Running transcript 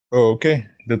Okay,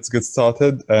 let's get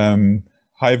started. Hi,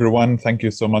 everyone. Thank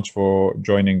you so much for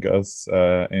joining us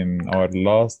in our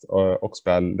last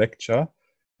OxPal lecture.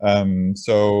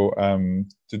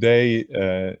 Today,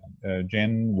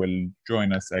 Jen will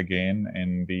join us again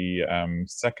in the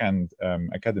second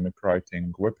academic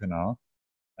writing webinar.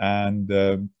 And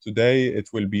today it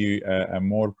will be a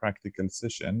more practical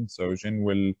session. So Jen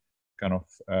will kind of,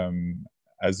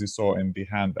 as you saw in the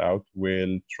handout,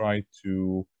 will try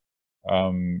to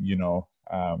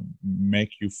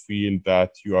make you feel that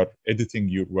you are editing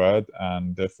your word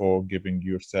and therefore giving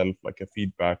yourself like a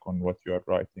feedback on what you are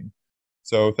writing.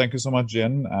 So thank you so much,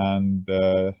 Jen, and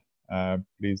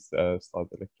please start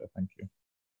the lecture. Thank you.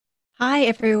 Hi,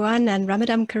 everyone, and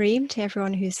Ramadan Kareem to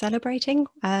everyone who's celebrating.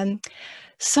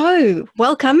 So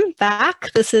welcome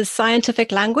back. This is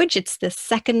Scientific Language. It's the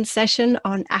second session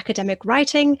on academic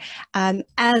writing.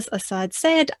 As Asad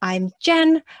said, I'm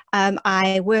Jen.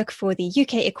 I work for the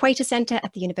UK Equator Centre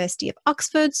at the University of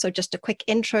Oxford. So just a quick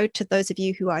intro to those of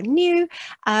you who are new.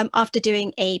 After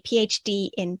doing a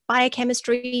PhD in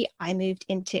biochemistry, I moved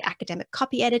into academic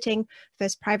copy editing,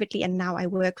 first privately, and now I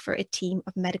work for a team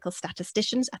of medical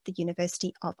statisticians at the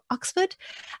University of Oxford.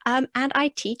 And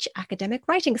I teach academic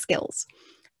writing skills.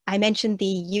 I mentioned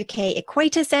the UK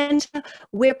Equator Centre.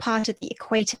 We're part of the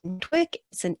Equator Network.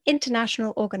 It's an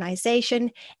international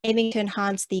organisation aiming to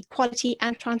enhance the quality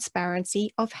and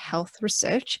transparency of health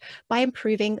research by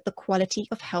improving the quality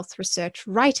of health research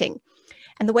writing.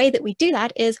 And the way that we do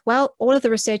that is, well, all of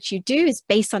the research you do is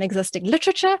based on existing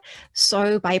literature.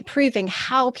 So by improving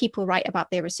how people write about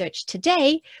their research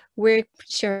today, we're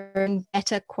ensuring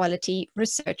better quality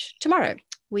research tomorrow.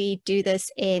 We do this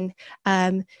in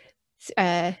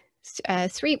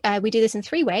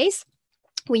three ways.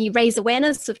 We raise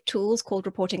awareness of tools called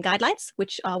reporting guidelines,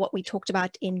 which are what we talked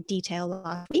about in detail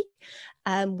last week.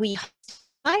 We host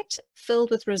a site filled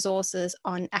with resources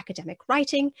on academic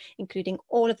writing, including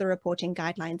all of the reporting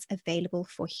guidelines available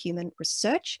for human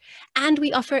research. And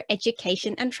we offer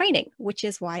education and training, which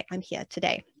is why I'm here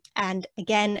today. And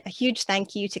again, a huge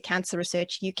thank you to Cancer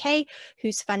Research UK,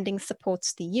 whose funding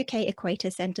supports the UK Equator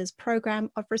Centre's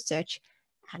programme of research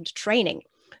and training.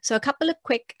 So a couple of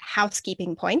quick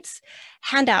housekeeping points.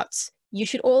 Handouts. You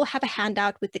should all have a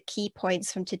handout with the key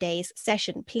points from today's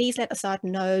session. Please let Asad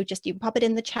know, just you pop it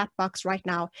in the chat box right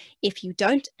now if you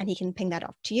don't, and he can ping that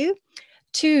off to you.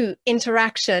 2,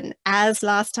 interaction. As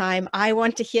last time, I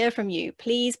want to hear from you.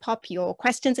 Please pop your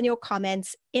questions and your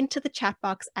comments into the chat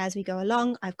box as we go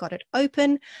along. I've got it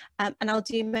open, and I'll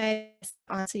do my best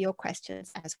to answer your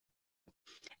questions as well.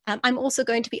 I'm also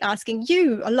going to be asking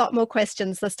you a lot more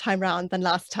questions this time around than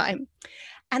last time.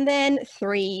 And then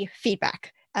 3,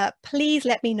 feedback. Please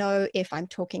let me know if I'm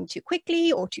talking too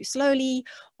quickly or too slowly,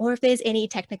 or if there's any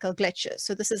technical glitches.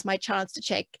 So this is my chance to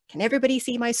check, can everybody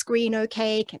see my screen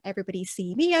okay? Can everybody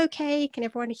see me okay? Can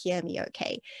everyone hear me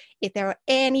okay? If there are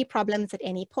any problems at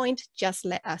any point, just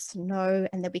let us know,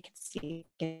 and then we can see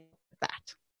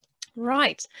that.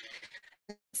 Right.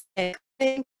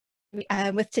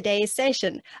 With today's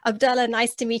session. Abdullah,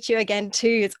 nice to meet you again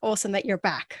too. It's awesome that you're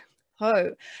back.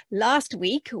 So last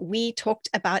week we talked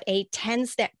about a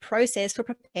 10-step process for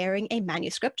preparing a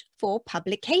manuscript for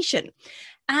publication.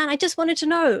 And I just wanted to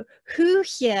know who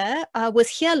here was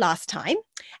here last time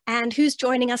and who's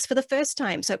joining us for the first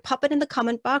time. So pop it in the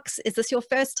comment box. Is this your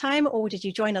first time or did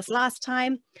you join us last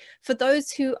time? For those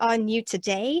who are new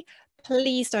today,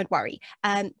 please don't worry.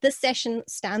 This session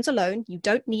stands alone. You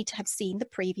don't need to have seen the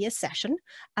previous session,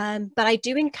 but I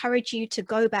do encourage you to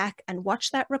go back and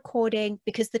watch that recording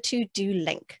because the two do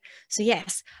link. So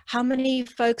yes, how many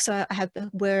folks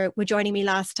were joining me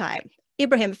last time?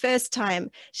 Ibrahim, first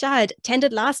time. Shahid,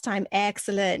 attended last time.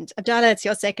 Excellent. Abdallah, it's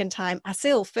your second time.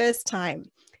 Asil, first time.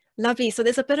 Lovely. So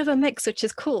there's a bit of a mix, which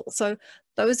is cool. So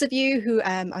those of you who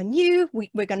are new,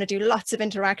 we're going to do lots of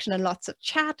interaction and lots of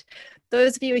chat.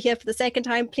 Those of you who are here for the second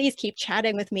time, please keep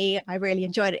chatting with me. I really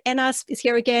enjoyed it. Enas is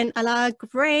here again. Allah,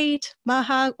 great.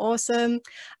 Maha, awesome.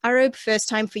 Arub, first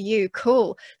time for you.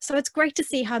 Cool. So it's great to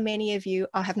see how many of you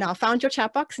have now found your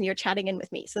chat box and you're chatting in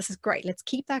with me. So this is great. Let's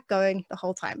keep that going the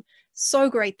whole time. So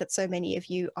great that so many of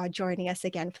you are joining us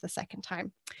again for the second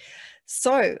time.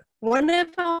 So one of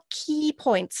our key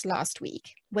points last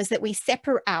week was that we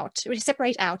separate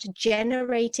out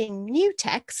generating new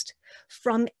text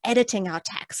from editing our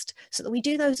text, so that we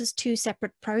do those as 2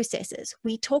 separate processes.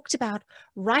 We talked about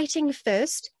writing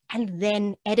first and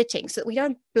then editing so that we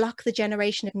don't block the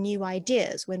generation of new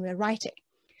ideas when we're writing.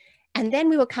 And then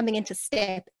we were coming into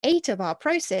step 8 of our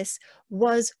process,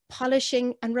 was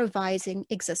polishing and revising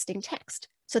existing text.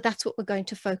 So that's what we're going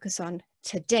to focus on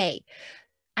today.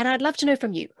 And I'd love to know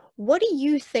from you, What do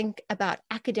you think about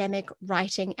academic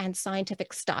writing and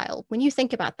scientific style? When you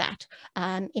think about that,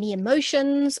 any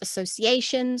emotions,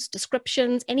 associations,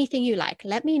 descriptions, anything you like,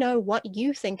 let me know what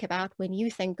you think about when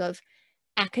you think of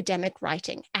academic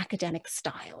writing, academic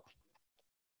style.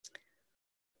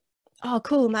 Oh,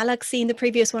 cool. Malak's seen the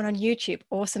previous one on YouTube.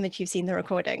 Awesome that you've seen the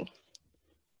recording.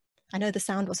 I know the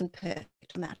sound wasn't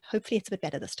perfect on that. Hopefully it's a bit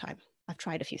better this time. I've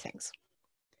tried a few things.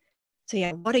 So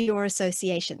yeah, what are your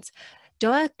associations?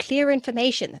 Clear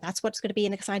information. That's what's going to be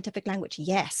in a scientific language.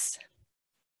 Yes.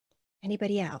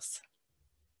 Anybody else?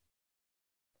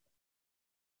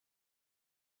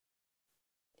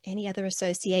 Any other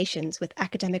associations with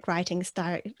academic writing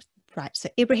style? Right. So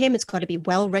Ibrahim, it's got to be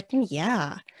well written.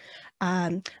 Yeah.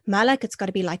 Malak, it's got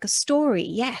to be like a story.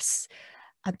 Yes.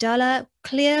 Abdallah,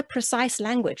 clear, precise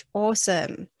language.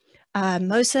 Awesome.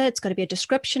 Mosa, it's got to be a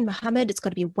description. Muhammad, it's got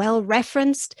to be well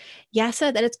referenced.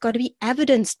 Yasser, that it's got to be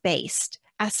evidence-based.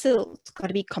 Asil, it's got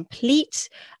to be complete.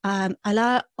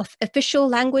 Allah, official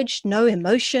language, no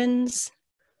emotions.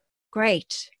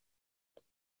 Great.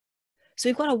 So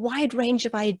we've got a wide range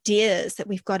of ideas that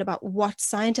we've got about what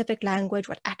scientific language,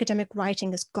 what academic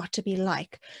writing has got to be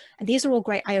like. And these are all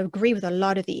great. I agree with a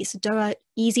lot of these. Doa,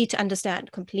 easy to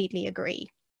understand, completely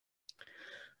agree.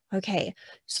 Okay,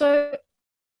 so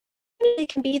it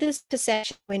can be this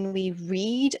perception when we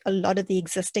read a lot of the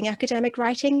existing academic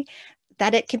writing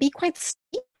that it can be quite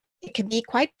steep, it can be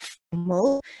quite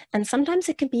formal, and sometimes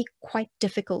it can be quite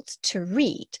difficult to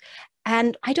read.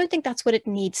 And I don't think that's what it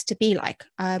needs to be like.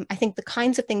 I think the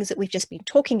kinds of things that we've just been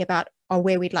talking about are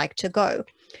where we'd like to go.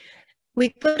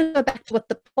 We've got to go back to what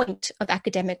the point of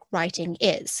academic writing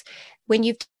is. When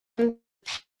you've done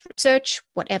research,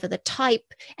 whatever the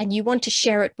type, and you want to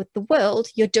share it with the world,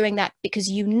 you're doing that because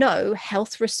you know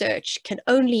health research can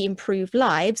only improve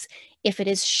lives if it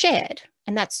is shared.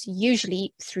 And that's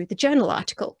usually through the journal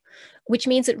article, which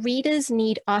means that readers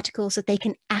need articles that they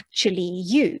can actually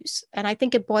use. And I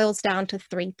think it boils down to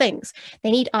three things.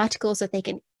 They need articles that they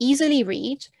can easily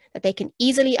read, that they can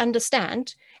easily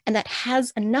understand, and that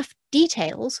has enough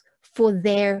details for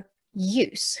their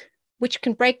use, which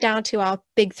can break down to our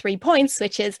big 3 points,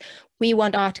 which is we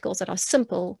want articles that are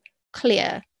simple,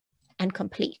 clear, and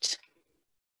complete.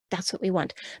 That's what we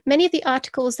want. Many of the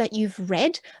articles that you've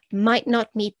read might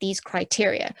not meet these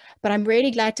criteria, but I'm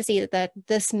really glad to see that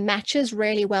this matches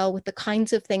really well with the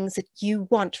kinds of things that you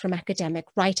want from academic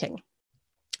writing.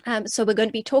 So we're going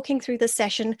to be talking through this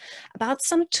session about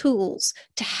some tools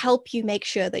to help you make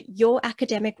sure that your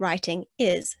academic writing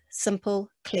is simple,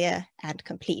 clear, and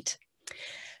complete.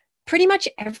 Pretty much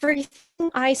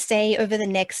everything I say over the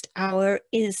next hour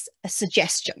is a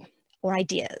suggestion or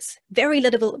ideas. Very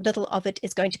little of it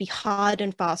is going to be hard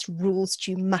and fast rules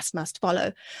you must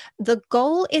follow. The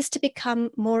goal is to become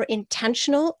more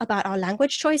intentional about our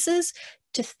language choices,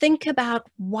 to think about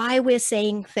why we're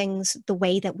saying things the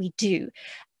way that we do.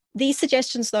 These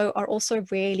suggestions, though, are also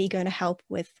really going to help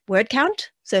with word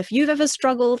count. So if you've ever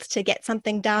struggled to get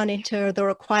something down into the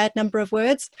required number of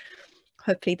words,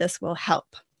 hopefully this will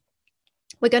help.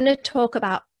 We're going to talk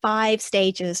about 5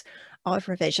 stages of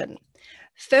revision.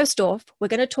 First off, we're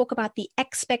going to talk about the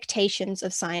expectations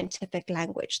of scientific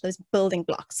language, those building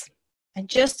blocks. And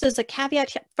just as a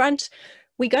caveat up front,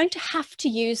 we're going to have to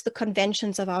use the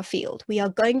conventions of our field. We are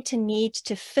going to need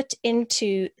to fit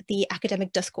into the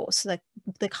academic discourse,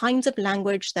 the kinds of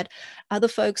language that other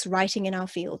folks writing in our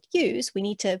field use. We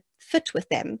need to fit with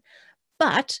them.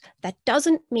 But that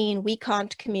doesn't mean we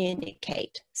can't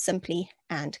communicate simply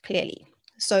and clearly.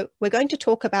 So we're going to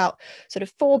talk about sort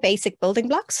of 4 basic building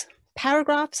blocks: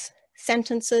 paragraphs,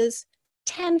 sentences,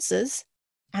 tenses,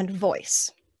 and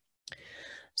voice.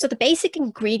 So the basic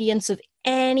ingredients of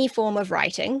any form of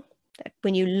writing,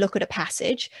 when you look at a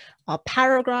passage, are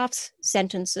paragraphs,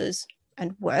 sentences,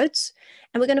 and words.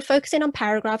 And we're going to focus in on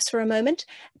paragraphs for a moment.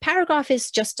 A paragraph is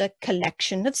just a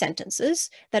collection of sentences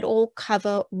that all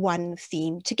cover one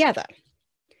theme together.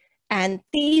 And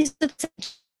these are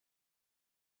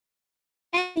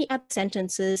any other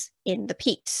sentences in the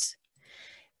piece.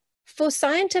 For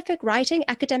scientific writing,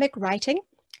 academic writing,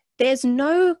 there's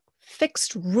no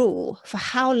fixed rule for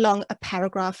how long a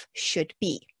paragraph should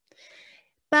be.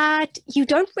 But you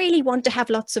don't really want to have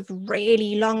lots of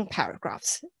really long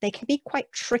paragraphs. They can be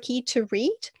quite tricky to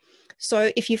read.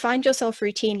 So if you find yourself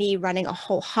routinely running a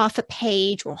whole half a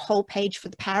page or a whole page for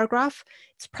the paragraph,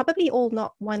 it's probably all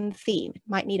not one theme. It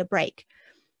might need a break.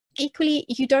 Equally,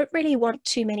 you don't really want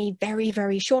too many very,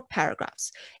 very short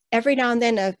paragraphs. Every now and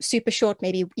then a super short,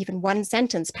 maybe even one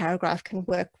sentence paragraph can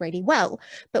work really well.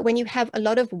 But when you have a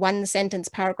lot of one sentence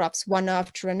paragraphs, one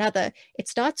after another, it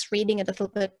starts reading a little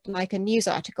bit like a news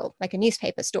article, like a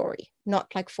newspaper story,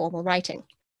 not like formal writing.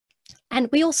 And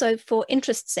we also, for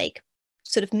interest's sake,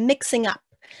 sort of mixing up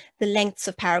the lengths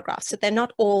of paragraphs so they're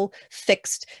not all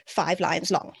fixed 5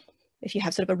 lines long. If you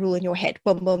have sort of a rule in your head,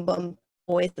 boom, boom, boom,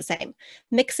 always the same.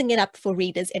 Mixing it up for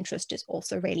readers' interest is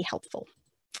also really helpful.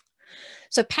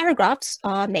 So paragraphs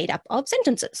are made up of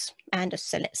sentences, and a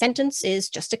sentence is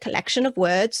just a collection of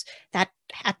words that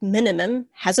at minimum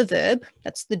has a verb,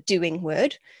 that's the doing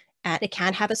word, and it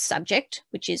can have a subject,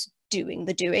 which is doing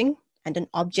the doing, and an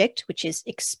object, which is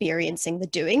experiencing the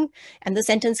doing. And the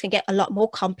sentence can get a lot more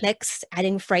complex,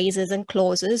 adding phrases and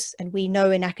clauses. And we know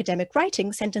in academic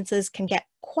writing, sentences can get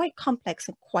quite complex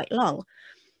and quite long.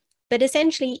 But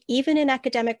essentially, even in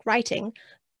academic writing,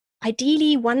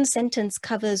 ideally one sentence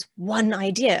covers one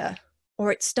idea,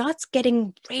 or it starts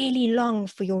getting really long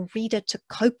for your reader to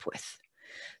cope with.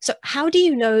 So how do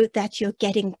you know that you're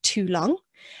getting too long?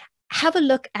 Have a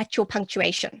look at your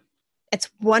punctuation. It's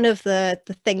one of the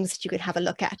things that you could have a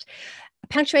look at.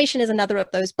 Punctuation is another of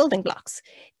those building blocks.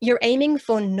 You're aiming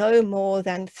for no more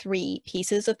than 3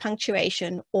 pieces of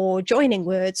punctuation or joining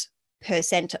words per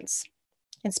sentence.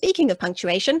 And speaking of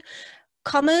punctuation,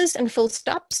 commas and full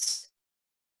stops,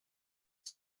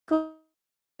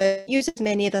 use as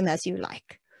many of them as you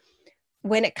like.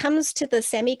 When it comes to the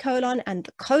semicolon and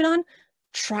the colon,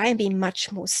 try and be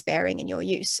much more sparing in your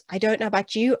use. I don't know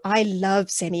about you, I love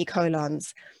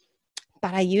semicolons,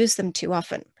 but I use them too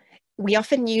often. We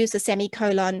often use a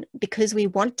semicolon because we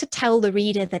want to tell the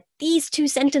reader that these 2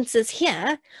 sentences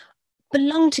here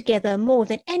belong together more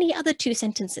than any other 2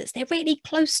 sentences. They're really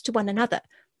close to one another.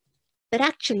 But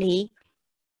actually,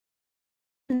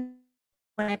 when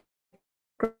I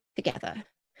group together.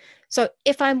 So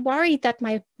if I'm worried that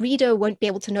my reader won't be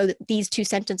able to know that these 2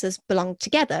 sentences belong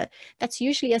together, that's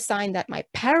usually a sign that my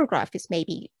paragraph is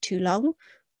maybe too long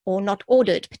or not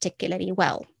ordered particularly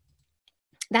well.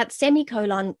 That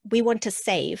semicolon we want to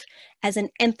save as an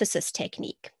emphasis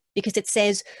technique because it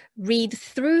says read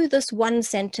through this one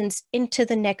sentence into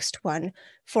the next one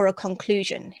for a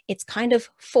conclusion. It's kind of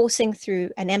forcing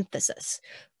through an emphasis,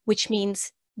 which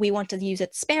means we want to use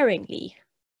it sparingly,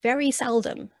 very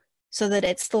seldom, so that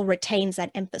it still retains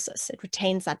that emphasis, it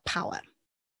retains that power.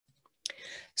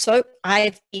 So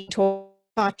I've been talking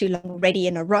far too long already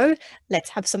in a row. Let's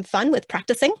have some fun with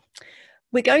practicing.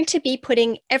 We're going to be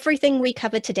putting everything we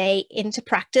covered today into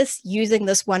practice using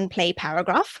this one play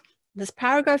paragraph. This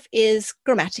paragraph is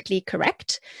grammatically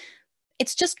correct.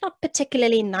 It's just not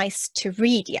particularly nice to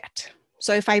read yet.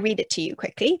 So if I read it to you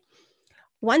quickly.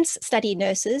 Once study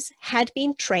nurses had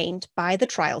been trained by the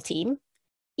trial team,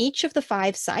 each of the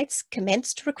 5 sites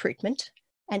commenced recruitment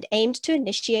and aimed to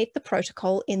initiate the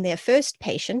protocol in their first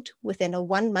patient within a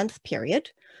 1-month period,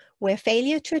 where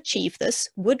failure to achieve this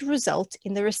would result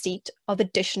in the receipt of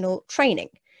additional training.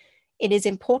 It is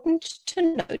important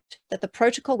to note that the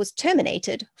protocol was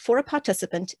terminated for a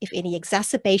participant if any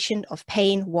exacerbation of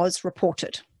pain was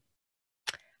reported.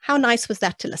 How nice was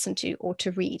that to listen to or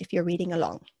to read if you're reading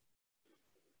along?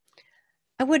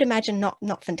 I would imagine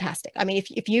not fantastic. I mean,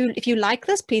 if you like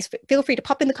this, please feel free to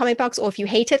pop in the comment box, or if you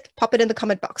hate it, pop it in the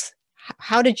comment box.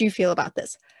 How did you feel about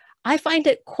this? I find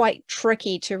it quite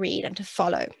tricky to read and to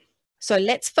follow. So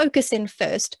let's focus in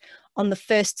first on the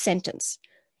first sentence.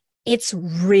 It's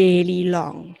really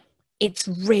long. It's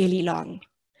really long.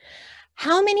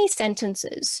 How many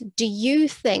sentences do you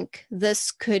think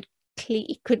this could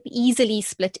easily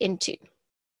split into?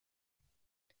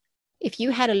 If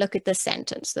you had a look at this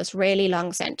sentence, this really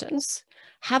long sentence,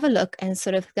 have a look and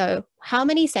sort of go, how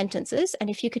many sentences? And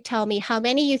if you could tell me how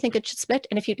many you think it should split,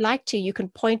 and if you'd like to, you can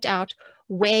point out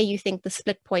where you think the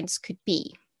split points could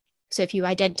be. So if you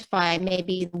identify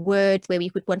maybe the word where we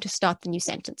would want to start the new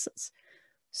sentences.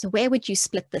 So where would you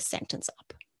split this sentence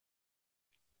up?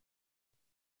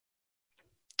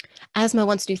 Asma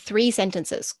wants to do 3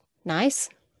 sentences. Nice.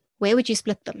 Where would you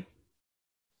split them?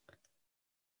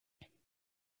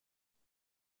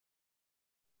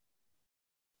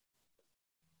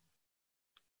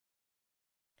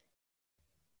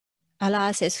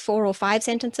 Allah says 4 or 5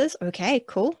 sentences. Okay,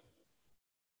 cool.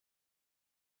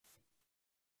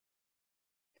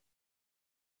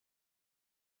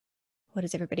 What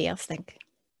does everybody else think?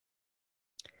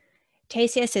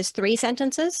 Tasia says 3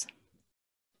 sentences.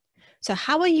 So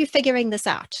how are you figuring this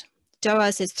out?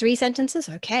 Doa says 3 sentences.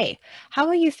 Okay. How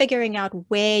are you figuring out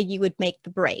where you would make the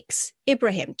breaks?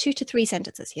 Ibrahim, 2 to 3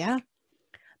 sentences, yeah?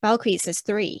 Balqis says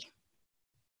 3.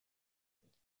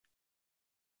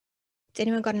 Has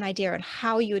anyone got an idea on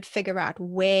how you would figure out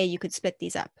where you could split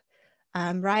these up?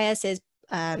 Raya says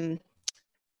pop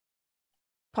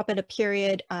in a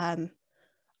period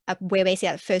where basically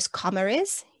that first comma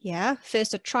is. Yeah,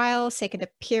 first a trial, second a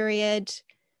period.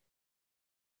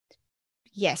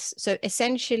 Yes, so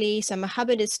essentially, so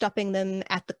Mohammed is stopping them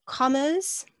at the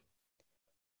commas,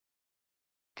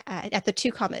 at the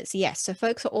 2 commas. Yes, so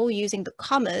folks are all using the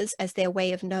commas as their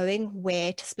way of knowing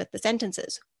where to split the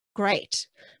sentences. Great.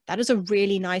 That is a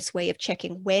really nice way of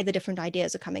checking where the different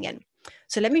ideas are coming in.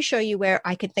 So let me show you where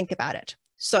I can think about it.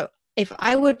 So if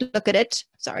I would look at it,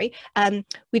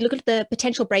 we look at the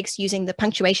potential breaks using the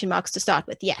punctuation marks to start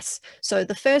with. Yes. So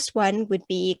the first one would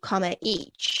be comma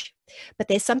each. But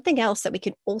there's something else that we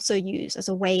can also use as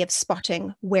a way of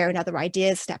spotting where another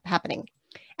idea is happening.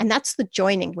 And that's the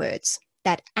joining words,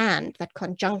 that and, that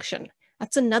conjunction.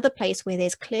 That's another place where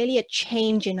there's clearly a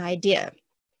change in idea.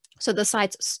 So the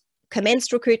sites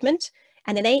commenced recruitment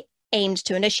and then they aimed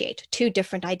to initiate 2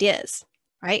 different ideas,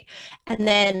 right? And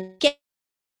then get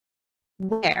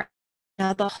where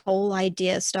the whole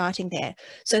idea starting there.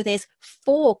 So there's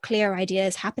 4 clear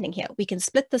ideas happening here. We can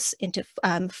split this into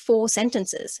 4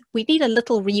 sentences. We need a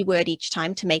little reword each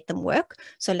time to make them work.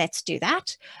 So let's do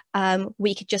that.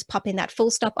 We could just pop in that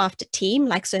full stop after team,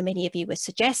 like so many of you were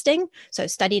suggesting. So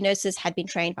study nurses had been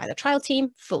trained by the trial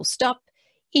team, full stop.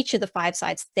 Each of the 5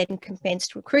 sites then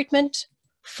commenced recruitment,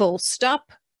 full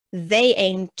stop. They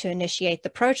aimed to initiate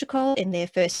the protocol in their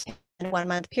first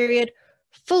 1-month period,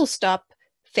 full stop.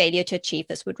 Failure to achieve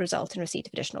this would result in receipt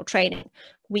of additional training.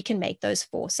 We can make those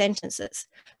 4 sentences.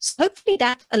 So hopefully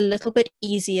that's a little bit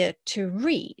easier to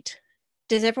read.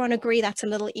 Does everyone agree that's a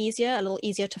little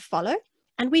easier to follow?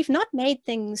 And we've not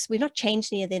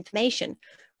changed any of the information.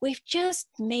 We've just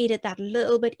made it that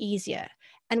little bit easier.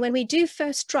 And when we do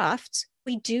first drafts,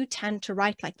 we do tend to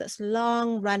write like this,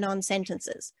 long run-on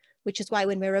sentences, which is why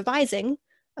when we're revising,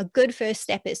 a good first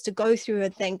step is to go through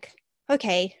and think,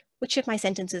 okay, which of my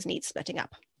sentences needs splitting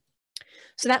up?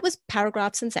 So that was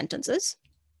paragraphs and sentences.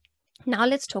 Now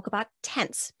let's talk about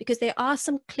tense, because there are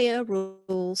some clear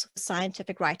rules for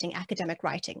scientific writing, academic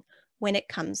writing, when it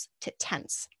comes to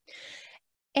tense.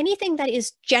 Anything that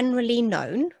is generally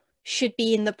known should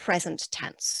be in the present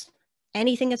tense.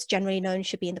 Anything that's generally known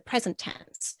should be in the present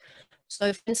tense.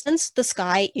 So for instance, the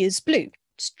sky is blue.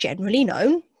 It's generally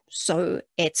known, so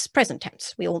it's present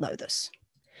tense. We all know this.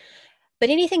 But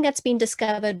anything that's been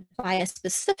discovered by a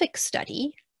specific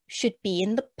study should be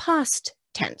in the past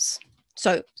tense.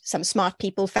 So some smart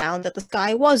people found that the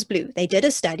sky was blue. They did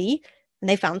a study and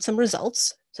they found some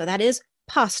results. So that is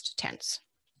past tense.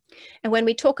 And when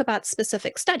we talk about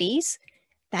specific studies,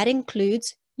 that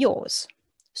includes yours.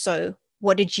 So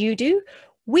what did you do?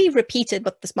 We repeated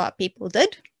what the smart people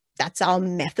did. That's our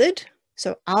method.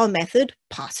 So our method,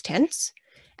 past tense.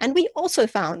 And we also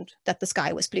found that the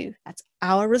sky was blue. That's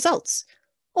our results,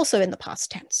 also in the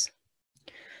past tense.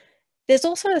 There's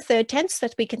also a third tense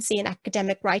that we can see in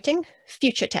academic writing,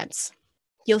 future tense.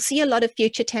 You'll see a lot of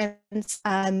future tense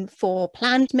for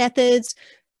planned methods,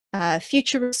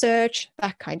 future research,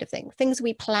 that kind of thing, things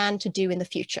we plan to do in the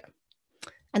future.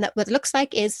 And that what it looks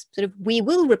like is sort of, we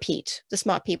will repeat the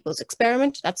smart people's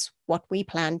experiment. That's what we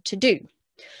plan to do.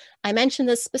 I mention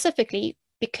this specifically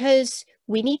because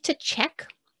we need to check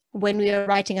when we are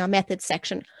writing our methods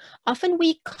section. Often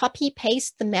we copy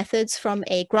paste the methods from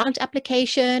a grant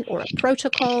application or a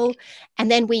protocol,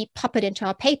 and then we pop it into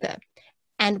our paper.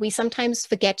 And we sometimes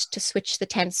forget to switch the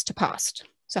tense to past.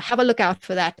 So have a look out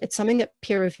for that. It's something that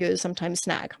peer reviewers sometimes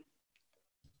snag.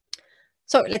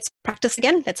 So let's practice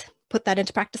again. Let's put that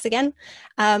into practice again.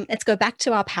 Let's go back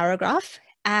to our paragraph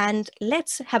and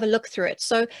let's have a look through it.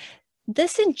 So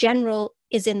this in general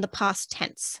is in the past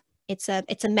tense. It's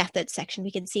a method section.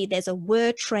 We can see there's a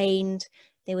were trained,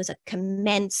 there was a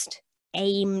commenced,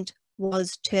 aimed,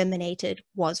 was terminated,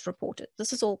 was reported.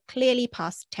 This is all clearly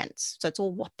past tense. So it's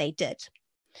all what they did.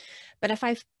 But if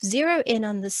I zero in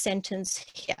on the sentence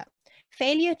here,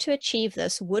 failure to achieve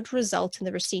this would result in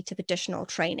the receipt of additional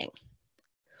training.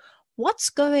 What's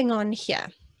going on here?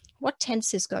 What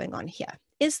tense is going on here?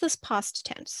 Is this past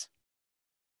tense?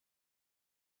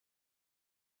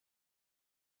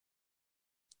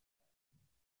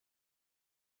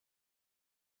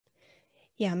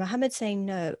 Yeah, Mohammed saying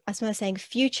no. Asma saying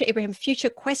future, Ibrahim, future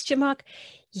question mark.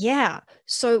 Yeah,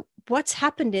 so what's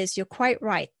happened is, you're quite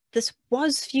right. This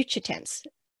was future tense.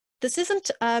 This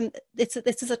isn't, this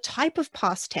is a type of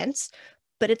past tense,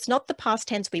 but it's not the past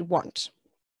tense we want.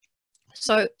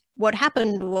 So what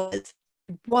happened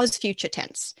was future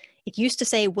tense. It used to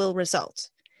say will result.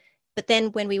 But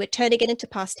then when we were turning it into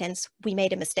past tense, we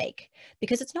made a mistake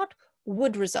because it's not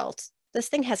would result. this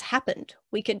thing has happened.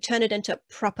 We can turn it into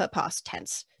proper past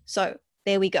tense. So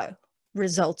there we go,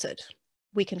 resulted.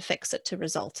 We can fix it to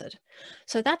resulted.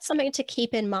 So that's something to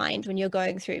keep in mind when you're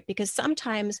going through, because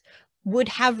sometimes would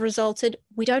have resulted,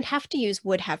 we don't have to use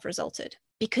would have resulted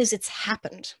because it's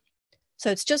happened. So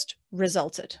it's just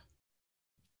resulted.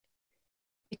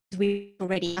 Because we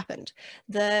already happened.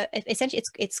 Essentially,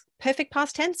 it's perfect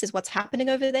past tense is what's happening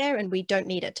over there, and we don't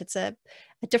need it. It's a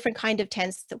different kind of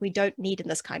tense that we don't need in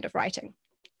this kind of writing.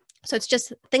 So it's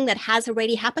just a thing that has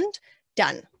already happened,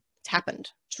 done. It's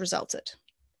happened, it's resulted.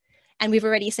 And we've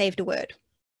already saved a word.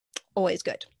 Always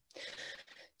good.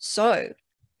 So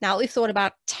now we've thought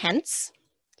about tense,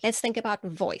 let's think about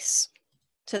voice.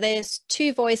 So there's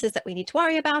two voices that we need to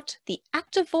worry about. The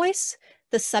active voice,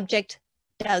 the subject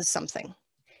does something.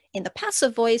 In the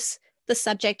passive voice, the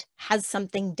subject has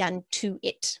something done to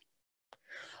it.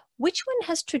 Which one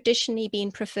has traditionally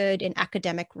been preferred in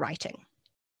academic writing?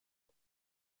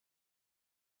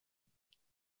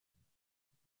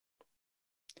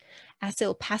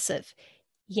 Asil, passive.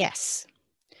 Yes.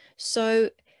 So,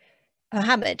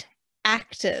 Mohammed,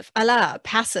 active. Allah,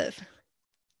 passive.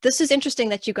 This is interesting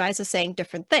that you guys are saying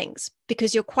different things,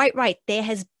 because you're quite right.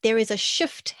 There is a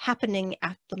shift happening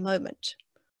at the moment.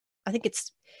 I think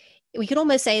we can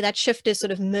almost say that shift is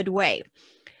sort of midway.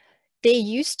 There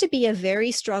used to be a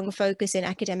very strong focus in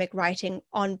academic writing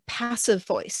on passive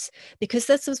voice, because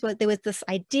there was this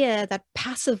idea that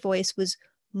passive voice was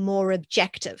more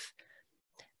objective.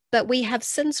 But we have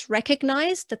since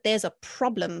recognized that there's a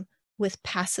problem with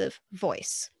passive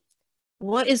voice.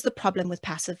 What is the problem with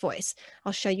passive voice?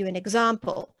 I'll show you an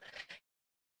example.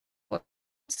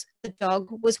 The dog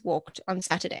was walked on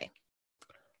Saturday.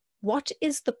 What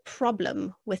is the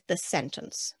problem with this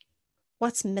sentence?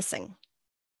 What's missing?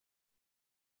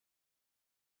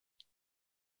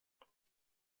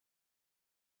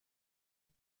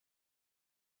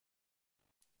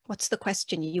 What's the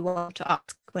question you want to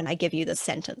ask when I give you this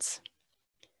sentence?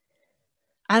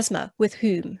 Asma, with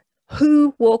whom?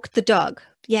 Who walked the dog?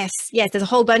 Yes, there's a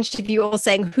whole bunch of you all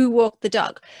saying who walked the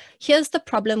dog. Here's the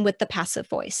problem with the passive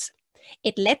voice.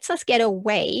 It lets us get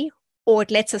away, or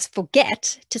it lets us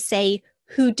forget to say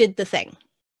who did the thing.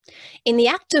 In the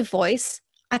active voice,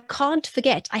 I can't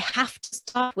forget. I have to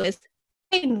start with,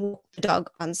 I walked the dog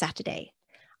on Saturday.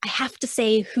 I have to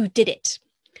say who did it,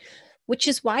 which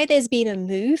is why there's been a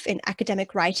move in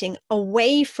academic writing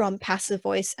away from passive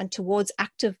voice and towards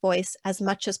active voice as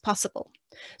much as possible.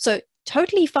 So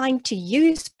totally fine to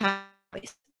use passive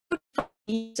voice.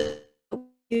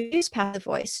 Use passive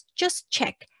voice. Just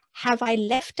check, have I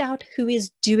left out who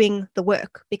is doing the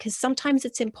work? Because sometimes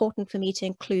it's important for me to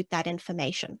include that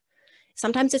information.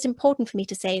 Sometimes it's important for me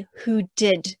to say who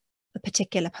did a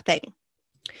particular thing.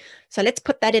 So let's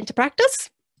put that into practice.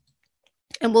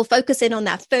 And we'll focus in on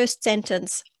that first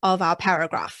sentence of our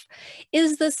paragraph.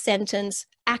 Is the sentence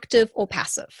active or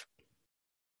passive?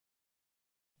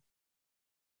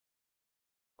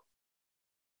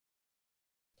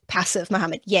 Passive,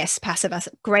 Mohammed. Yes, passive.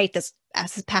 Great, this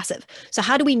is passive. So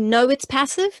how do we know it's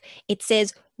passive? It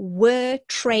says were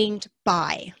trained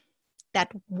by.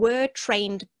 That were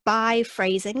trained by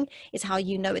phrasing is how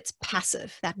you know it's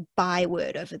passive, that by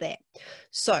word over there.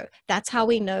 So that's how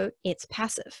we know it's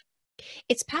passive.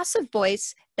 It's passive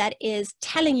voice that is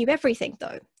telling you everything,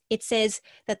 though. It says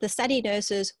that the study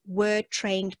nurses were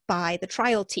trained by the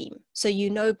trial team. So you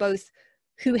know both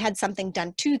who had something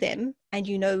done to them and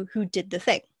you know who did the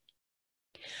thing.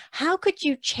 How could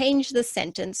you change the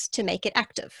sentence to make it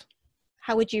active?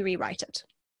 How would you rewrite it?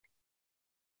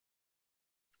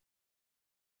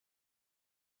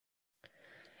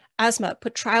 Asma,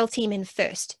 put trial team in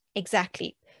first.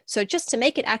 Exactly. So just to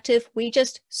make it active, we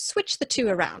just switch the two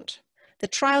around. The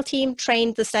trial team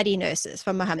trained the study nurses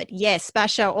from Mohammed. Yes,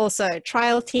 Basha also,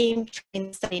 trial team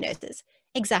trained the study nurses.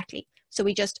 Exactly. So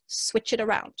we just switch it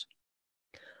around.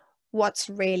 What's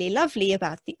really lovely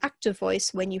about the active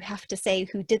voice when you have to say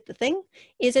who did the thing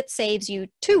is it saves you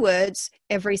 2 words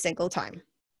every single time.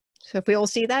 So if we all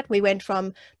see that, we went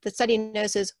from the study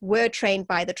nurses were trained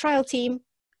by the trial team,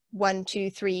 1,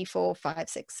 2, 3, 4, 5,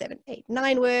 6, 7, 8,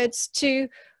 9 words, 2,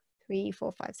 3,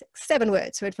 4, 5, 6, 7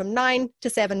 words. So we went from 9 to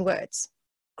 7 words.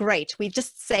 Great, we've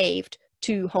just saved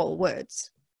 2 whole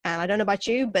words. And I don't know about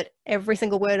you, but every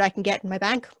single word I can get in my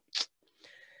bank.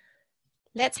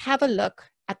 Let's have a look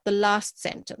at the last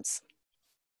sentence.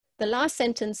 The last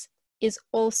sentence is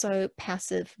also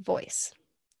passive voice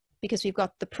because we've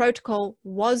got the protocol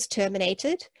was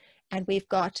terminated and we've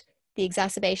got the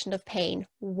exacerbation of pain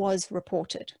was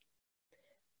reported.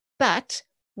 But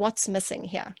what's missing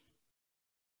here?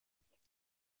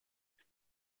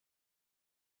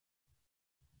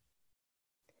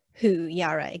 Who,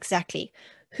 Yara, exactly.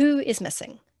 Who is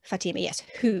missing? Fatima, yes,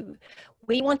 who.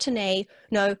 We want to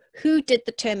know who did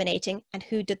the terminating and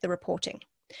who did the reporting.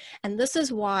 And this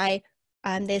is why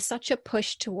there's such a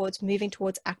push towards moving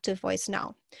towards active voice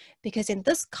now, because in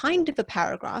this kind of a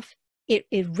paragraph, it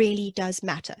really does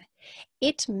matter.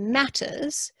 It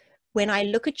matters when I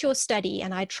look at your study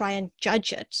and I try and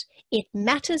judge it. It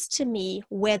matters to me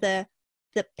whether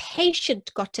the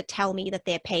patient got to tell me that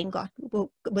their pain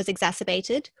was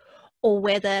exacerbated, or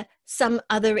whether some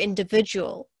other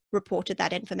individual reported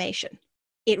that information.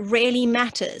 It really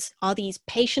matters. Are these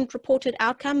patient-reported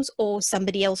outcomes or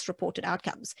somebody else reported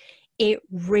outcomes? It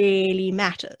really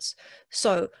matters.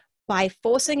 So by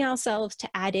forcing ourselves to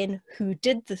add in who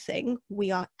did the thing,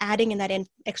 we are adding in that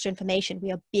extra information.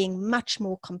 We are being much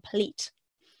more complete.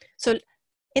 So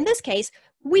in this case,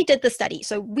 we did the study,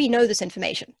 so we know this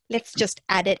information. Let's just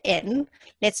add it in.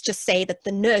 Let's just say that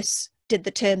the nurse did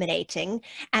the terminating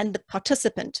and the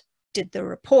participant did the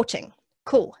reporting.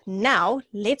 Cool. Now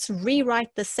let's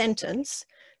rewrite the sentence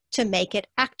to make it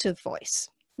active voice.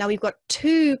 Now we've got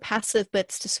two passive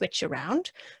bits to switch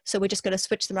around. So we're just going to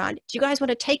switch them around. Do you guys want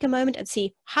to take a moment and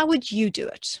see how would you do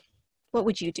it? What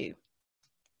would you do?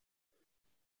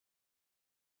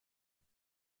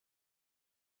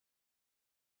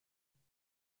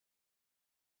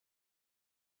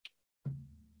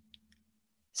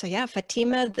 So yeah,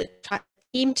 Fatima, the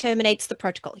team terminates the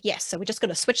protocol. Yes, so we're just going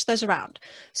to switch those around.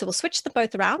 So we'll switch them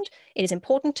both around. It is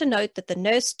important to note that the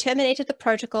nurse terminated the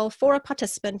protocol for a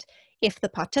participant if the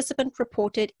participant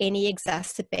reported any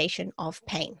exacerbation of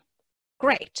pain.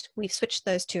 Great, we've switched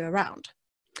those two around.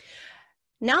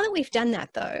 Now that we've done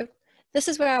that though, this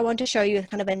is where I want to show you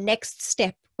kind of a next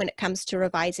step when it comes to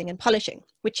revising and polishing,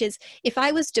 which is if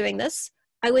I was doing this,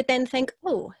 I would then think,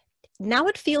 oh, now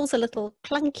it feels a little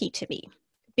clunky to me,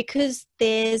 because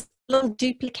there's a little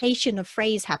duplication of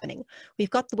phrase happening. We've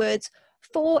got the words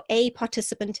for a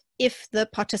participant, if the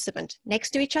participant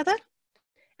next to each other,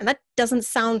 and that doesn't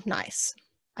sound nice.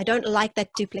 I don't like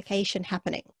that duplication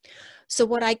happening. So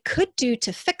what I could do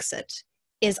to fix it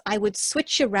is I would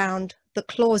switch around the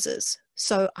clauses.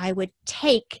 So I would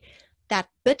take that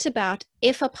bit about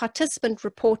if a participant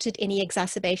reported any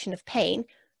exacerbation of pain,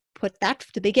 put that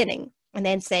at the beginning, and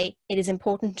then say, it is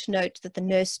important to note that the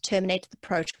nurse terminated the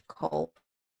protocol.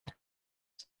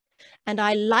 And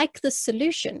I like the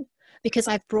solution because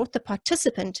I've brought the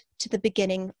participant to the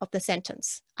beginning of the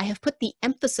sentence. I have put the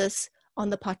emphasis on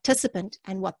the participant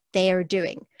and what they're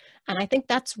doing. And I think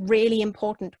that's really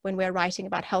important when we're writing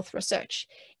about health research,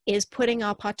 is putting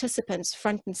our participants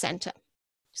front and center.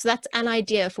 So that's an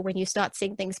idea for when you start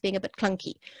seeing things being a bit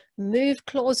clunky. Move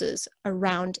clauses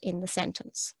around in the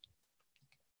sentence.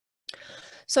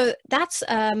 So that's,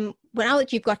 now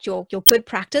that you've got your good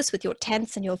practice with your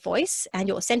tense and your voice and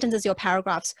your sentences, your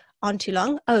paragraphs aren't too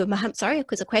long. Oh, Mohammed, sorry,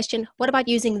 because a question, what about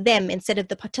using them instead of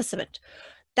the participant?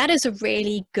 That is a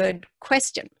really good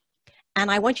question. And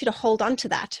I want you to hold on to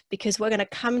that, because we're going to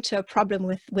come to a problem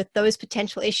with those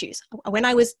potential issues. When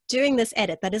I was doing this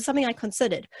edit, that is something I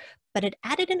considered, but it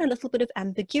added in a little bit of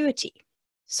ambiguity.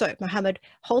 So Mohammed,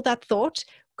 hold that thought.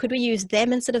 Could we use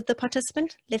them instead of the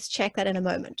participant? Let's check that in a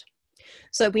moment.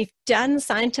 So we've done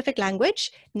scientific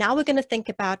language. Now we're going to think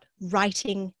about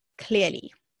writing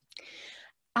clearly.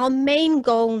 Our main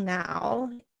goal now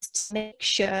is to make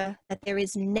sure that there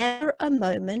is never a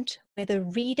moment where the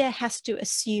reader has to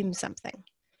assume something,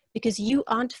 because you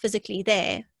aren't physically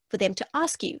there for them to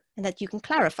ask you and that you can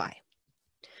clarify.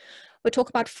 We'll talk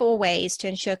about 4 ways to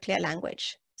ensure clear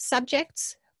language: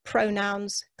 subjects,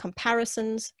 pronouns,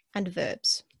 comparisons, and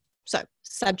verbs. So,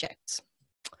 subjects.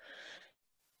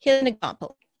 Here's an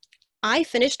example. I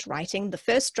finished writing the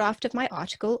first draft of my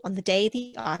article on the day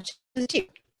the article was due.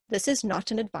 This is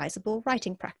not an advisable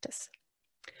writing practice.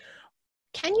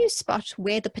 Can you spot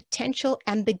where the potential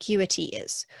ambiguity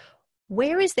is?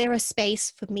 Where is there a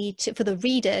space for the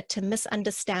reader to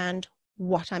misunderstand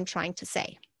what I'm trying to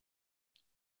say?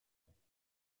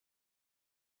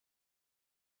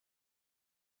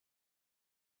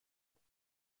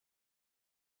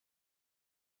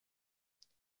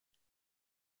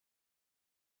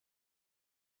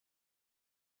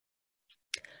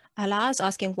 Allah is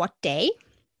asking what day.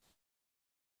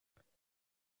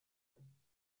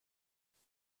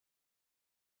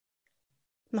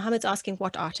 Mohammed's asking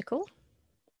what article.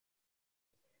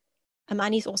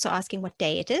 Amani's also asking what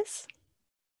day it is.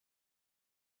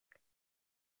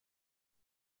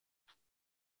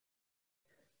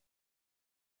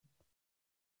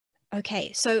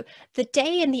 Okay, so the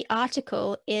day in the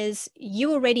article is,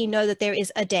 you already know that there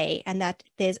is a day and that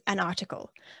there's an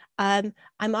article. I'm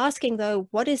asking though,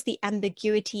 what is the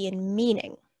ambiguity in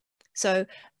meaning? So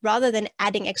rather than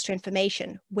adding extra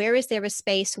information, where is there a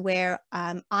space where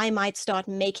I might start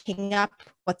making up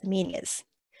what the meaning is?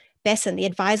 Besson, the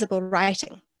advisable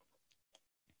writing.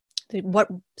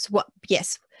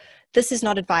 Yes, this is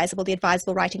not advisable, the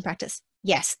advisable writing practice.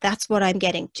 Yes, that's what I'm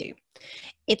getting to.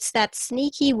 It's that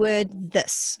sneaky word,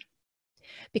 this.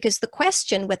 Because the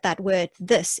question with that word,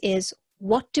 this, is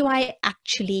what do I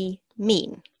actually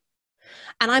mean?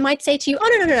 And I might say to you,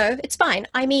 oh, no, it's fine.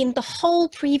 I mean the whole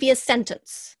previous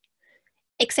sentence,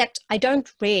 except I don't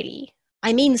really.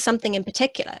 I mean something in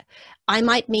particular. I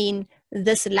might mean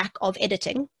this lack of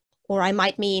editing, or I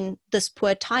might mean this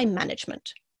poor time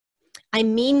management. I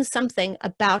mean something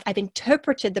about, I've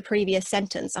interpreted the previous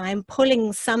sentence. I'm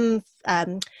pulling some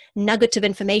nugget of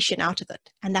information out of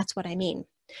it. And that's what I mean.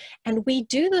 And we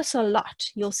do this a lot.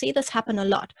 You'll see this happen a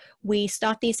lot. We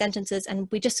start these sentences and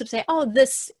we just sort of say, oh,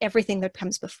 this, everything that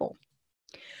comes before.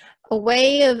 A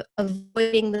way of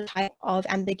avoiding the type of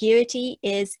ambiguity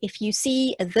is if you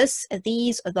see this,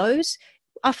 these, or those,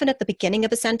 often at the beginning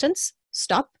of a sentence,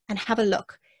 stop and have a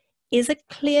look. Is it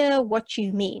clear what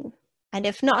you mean? And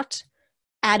if not,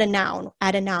 add a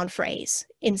noun phrase,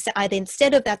 either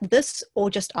instead of that, this, or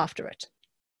just after it.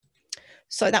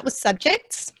 So that was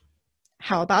subjects.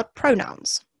 How about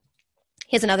pronouns?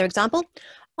 Here's another example.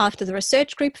 After the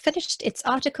research group finished its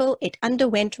article, it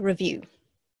underwent review.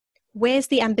 Where's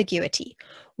the ambiguity?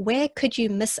 Where could you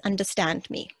misunderstand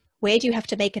me? Where do you have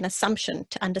to make an assumption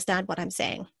to understand what I'm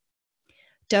saying?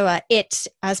 Doa, it.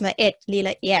 Asma, it.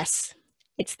 Leela, yes.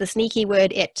 It's the sneaky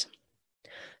word, it.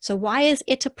 So why is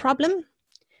it a problem?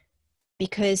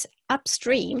 Because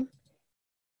upstream,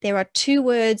 there are two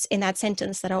words in that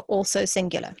sentence that are also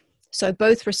singular. So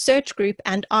both research group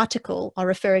and article are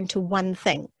referring to one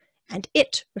thing, and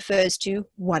it refers to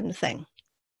one thing.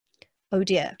 Oh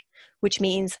dear, which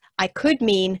means I could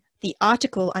mean the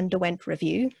article underwent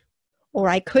review, or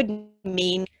I could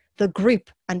mean the group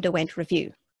underwent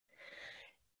review.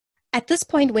 At this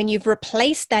point, when you've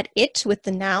replaced that it with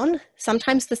the noun,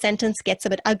 sometimes the sentence gets a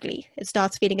bit ugly. It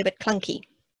starts feeling a bit clunky.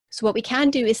 So what we can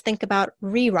do is think about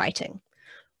rewriting.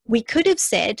 We could have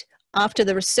said, after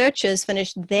the researchers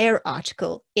finished their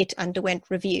article, it underwent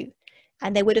review,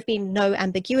 and there would have been no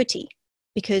ambiguity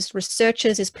because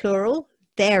researchers is plural,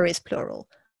 there is plural,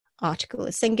 article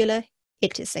is singular,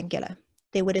 it is singular.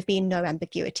 There would have been no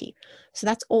ambiguity. So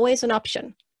that's always an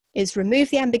option, is remove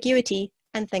the ambiguity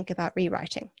and think about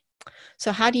rewriting.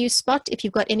 So how do you spot if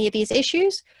you've got any of these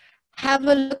issues? Have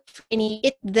a look for any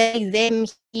it, they, them,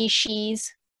 he,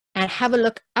 she's, and have a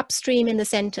look upstream in the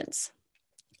sentence.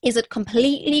 Is it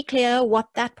completely clear what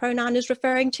that pronoun is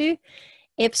referring to?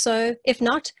 If so, if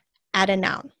not, add a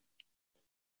noun.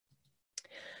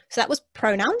 So that was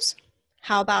pronouns.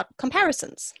 How about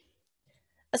comparisons?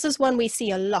 This is one we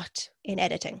see a lot in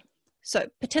editing. So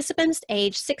participants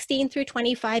aged 16 through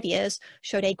 25 years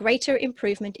showed a greater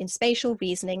improvement in spatial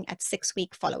reasoning at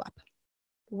 6-week follow-up.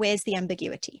 Where's the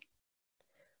ambiguity?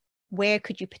 Where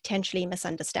could you potentially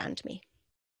misunderstand me?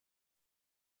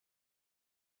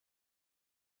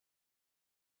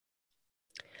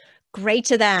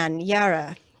 Greater than,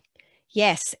 Yara.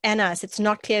 Yes, Anas, it's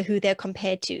not clear who they're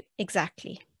compared to.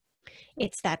 Exactly.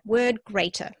 It's that word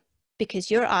greater,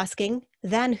 because you're asking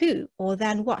than who or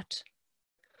than what.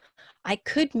 I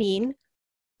could mean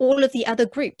all of the other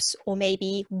groups, or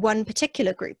maybe one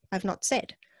particular group, I've not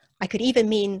said. I could even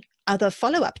mean other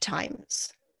follow-up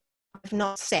times, I've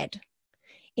not said.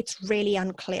 It's really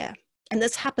unclear, and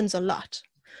this happens a lot.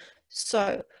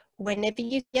 So whenever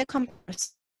you see a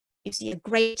comparison, you see a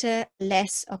greater,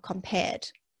 less, or compared.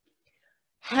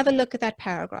 Have a look at that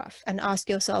paragraph and ask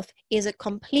yourself, is it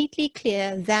completely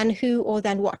clear than who or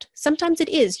than what? Sometimes it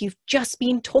is. You've just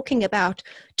been talking about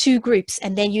two groups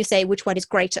and then you say which one is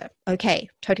greater. Okay,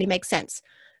 totally makes sense.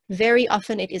 Very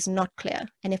often it is not clear.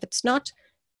 And if it's not,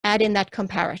 add in that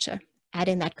comparator. Add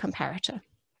in that comparator.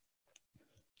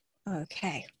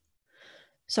 Okay.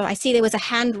 So I see there was a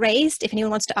hand raised if anyone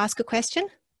wants to ask a question.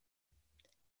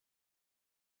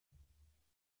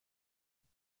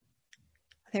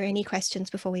 Are there any questions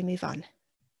before we move on?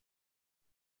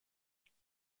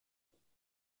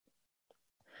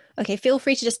 Okay, feel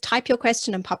free to just type your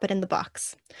question and pop it in the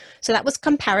box. So that was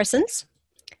comparisons.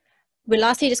 We're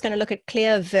lastly just going to look at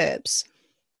clear verbs.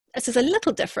 This is a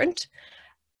little different.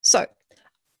 So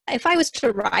if I was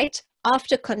to write,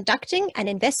 after conducting an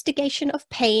investigation of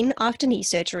pain after knee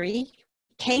surgery,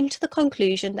 came to the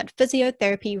conclusion that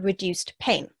physiotherapy reduced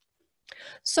pain.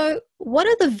 So what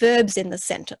are the verbs in the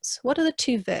sentence? What are the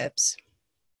two verbs?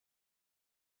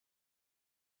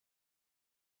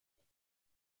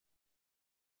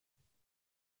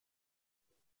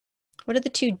 What are the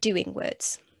two doing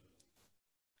words?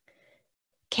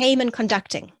 Came and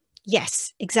conducting.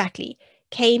 Yes, exactly.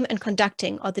 Came and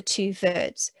conducting are the two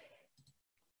verbs.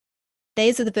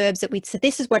 These are the verbs that so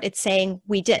this is what it's saying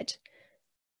we did.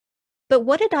 But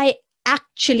what did I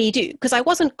actually do? Because I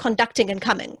wasn't conducting and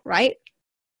coming, right?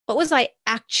 What was I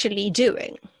actually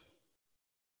doing?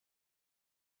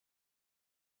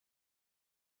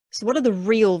 So what are the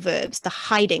real verbs, the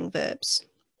hiding verbs?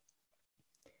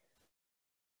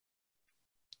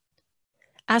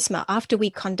 Asma, after we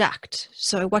conduct,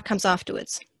 so what comes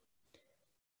afterwards?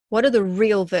 What are the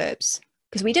real verbs?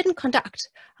 Because we didn't conduct.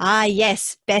 Ah,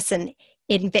 yes, Besson,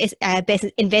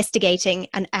 investigating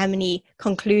an Amni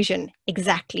conclusion.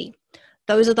 Exactly.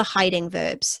 Those are the hiding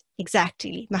verbs.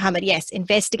 Exactly. Muhammad, yes,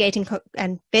 investigated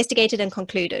and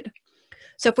concluded.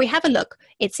 So if we have a look,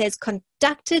 it says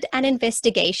conducted an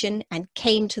investigation and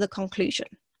came to the conclusion.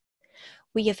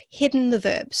 We have hidden the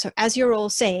verb. So as you're all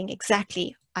saying,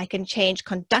 exactly, I can change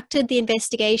conducted the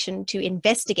investigation to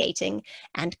investigating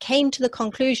and came to the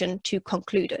conclusion to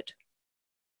concluded.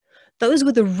 Those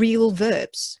were the real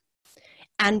verbs.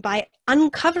 And by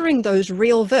uncovering those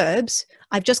real verbs,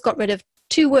 I've just got rid of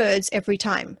 2 words every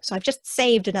time. So I've just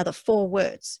saved another 4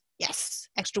 words. Yes,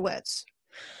 extra words.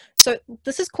 So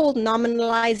this is called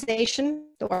nominalization,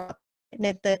 or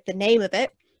the name of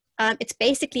it. It's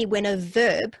basically when a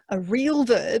verb, a real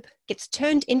verb, gets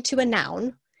turned into a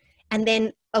noun, and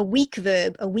then a weak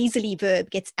verb, a weaselly verb,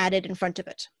 gets added in front of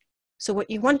it. So what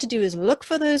you want to do is look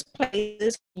for those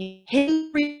places, you hit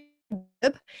a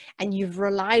verb, and you've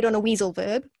relied on a weasel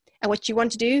verb, and what you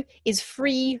want to do is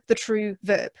free the true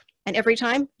verb. And every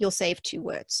time, you'll save 2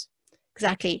 words.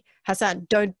 Exactly. Hassan,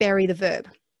 don't bury the verb.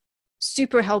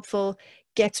 Super helpful,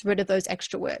 gets rid of those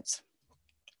extra words.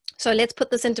 So let's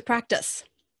put this into practice.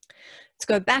 Let's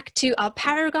go back to our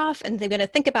paragraph, and they're going to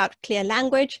think about clear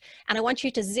language. And I want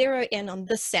you to zero in on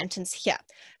this sentence here.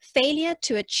 Failure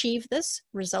to achieve this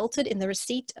resulted in the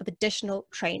receipt of additional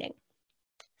training.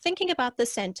 Thinking about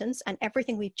this sentence and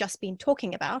everything we've just been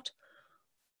talking about,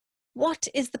 what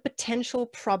is the potential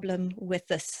problem with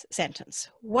this sentence?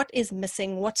 What is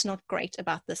missing? What's not great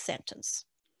about this sentence?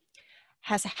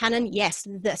 Has Hanan? Yes,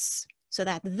 this. So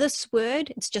that this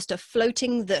word, it's just a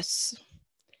floating this.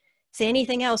 Is there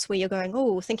anything else where you're going,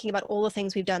 oh, thinking about all the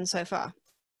things we've done so far?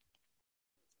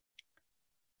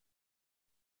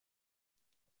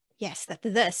 Yes, that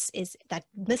this is, that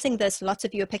missing this, lots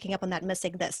of you are picking up on that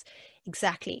missing this.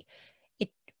 Exactly.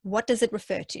 What does it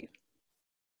refer to?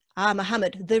 Ah,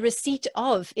 Muhammad, the receipt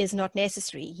of is not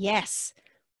necessary. Yes.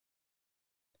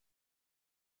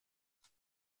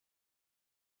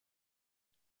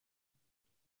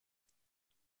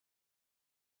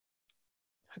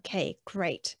 Okay,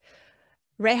 great.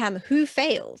 Reham, who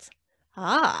failed?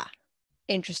 Ah,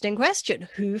 interesting question.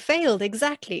 Who failed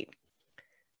exactly?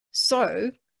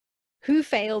 So, who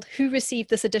failed? Who received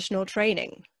this additional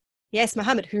training? Yes,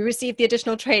 Muhammad, who received the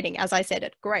additional training, as I said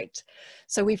it. Great.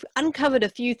 So we've uncovered a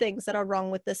few things that are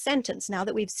wrong with this sentence now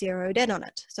that we've zeroed in on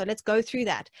it. So let's go through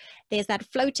that. There's that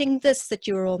floating this that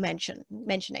you were all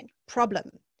mentioning. Problem.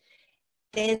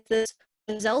 There's this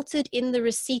resulted in the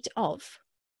receipt of.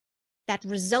 That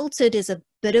resulted is a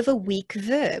bit of a weak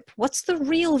verb. What's the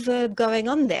real verb going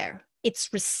on there? It's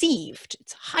received.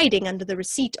 It's hiding under the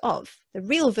receipt of. The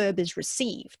real verb is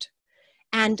received.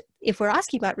 And if we're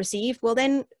asking about received, well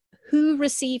then, who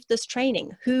received this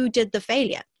training? Who did the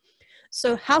failure?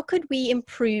 So how could we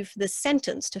improve this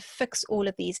sentence to fix all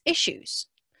of these issues?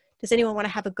 Does anyone want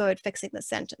to have a go at fixing this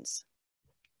sentence?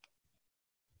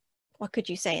 What could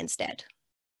you say instead?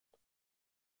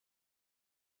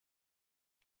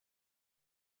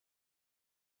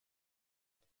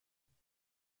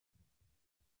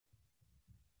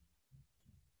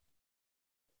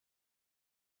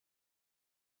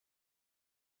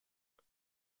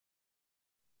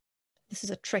 This is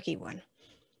a tricky one.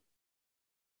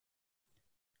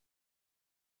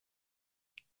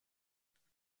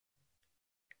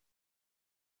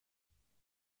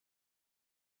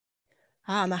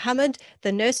 Ah, Mohammed,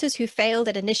 the nurses who failed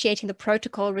at initiating the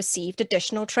protocol received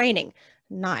additional training.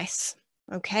 Nice.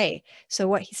 Okay, so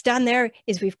what he's done there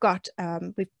is we've got,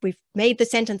 we've made the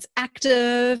sentence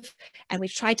active and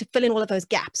we've tried to fill in all of those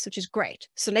gaps, which is great.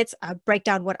 So let's break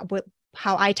down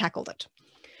how I tackled it.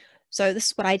 So this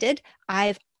is what I did.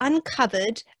 I've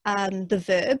uncovered the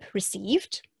verb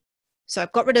received. So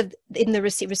I've got rid of in the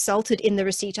receipt, resulted in the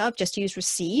receipt of, just use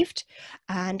received,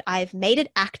 and I've made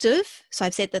it active. So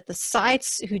I've said that the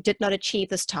sites who did not achieve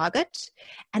this target,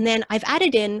 and then I've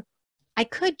added in, I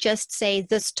could just say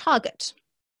this target.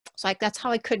 So that's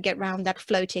how I could get around that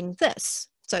floating this.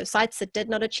 So sites that did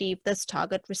not achieve this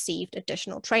target received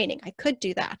additional training. I could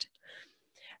do that.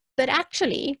 But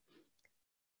actually,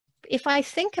 if I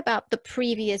think about the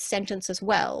previous sentence as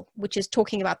well, which is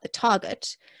talking about the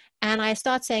target, and I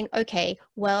start saying, okay,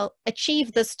 well,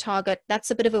 achieve this target,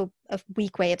 that's a bit of a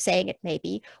weak way of saying it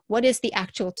maybe. What is the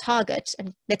actual target?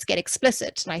 And let's get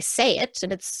explicit. And I say it,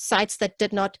 and it's sites that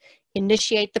did not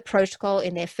initiate the protocol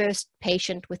in their first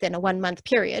patient within a 1-month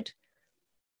period.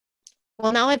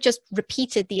 Well, now I've just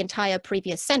repeated the entire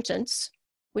previous sentence,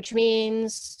 which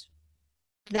means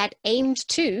that aimed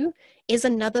to is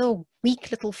another weak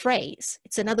little phrase.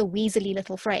 It's another weaselly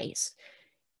little phrase.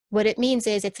 What it means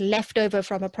is it's left over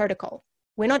from a protocol.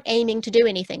 We're not aiming to do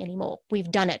anything anymore. We've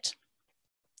done it.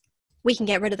 We can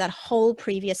get rid of that whole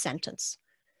previous sentence.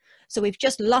 So we've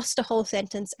just lost a whole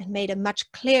sentence and made a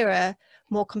much clearer,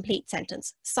 more complete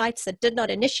sentence. Sites that did not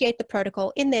initiate the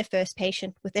protocol in their first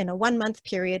patient within a 1-month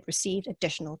period received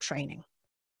additional training.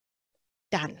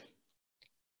 Done.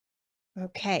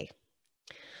 Okay.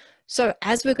 So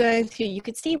as we're going through, you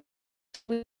can see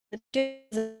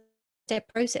the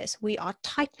step process. We are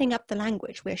tightening up the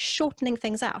language. We're shortening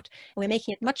things out. And we're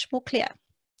making it much more clear.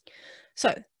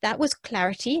 So that was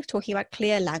clarity, talking about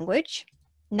clear language.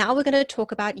 Now we're going to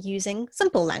talk about using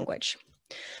simple language.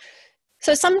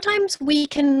 So sometimes we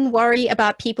can worry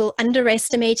about people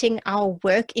underestimating our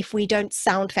work if we don't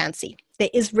sound fancy. There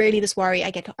is really this worry.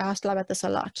 I get asked about this a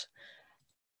lot.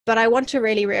 But I want to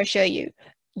really reassure you,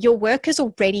 your work is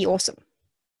already awesome.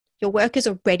 Your work is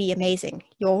already amazing.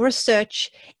 Your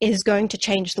research is going to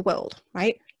change the world,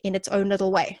 right? In its own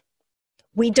little way.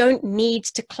 We don't need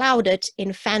to cloud it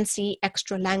in fancy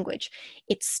extra language.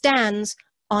 It stands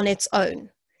on its own.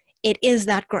 It is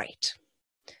that great.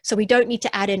 So we don't need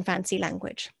to add in fancy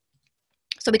language.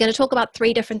 So we're going to talk about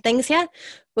 3 different things here.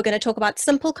 We're going to talk about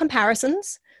simple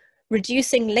comparisons,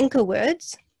 reducing linker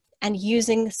words, and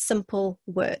using simple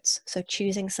words. So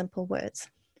choosing simple words.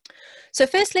 So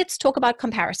first, let's talk about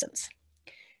comparisons.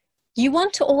 You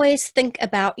want to always think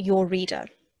about your reader.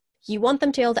 You want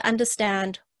them to be able to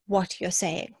understand what you're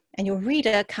saying. And your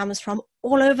reader comes from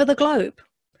all over the globe.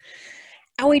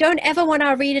 And we don't ever want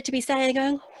our reader to be saying,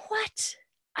 going, what?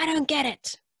 I don't get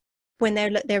it, when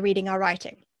they're reading our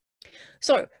writing.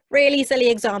 So really silly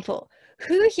example.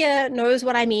 Who here knows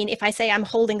what I mean if I say I'm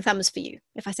holding thumbs for you?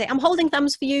 If I say I'm holding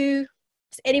thumbs for you,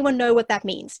 does anyone know what that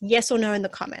means? Yes or no in the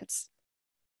comments.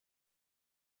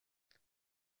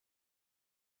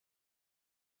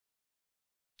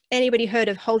 Anybody heard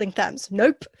of holding thumbs?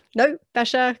 Nope. Nope.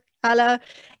 Basha, Ala,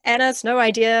 Anna's no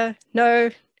idea. No.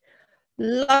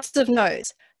 Lots of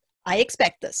no's. I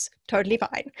expect this. Totally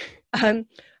fine.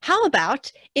 How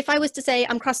about if I was to say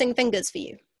I'm crossing fingers for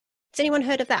you? Has anyone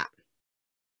heard of that?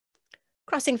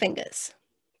 Crossing fingers.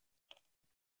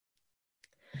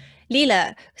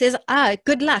 Leela says,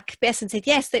 good luck. Besson said,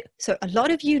 yes. So a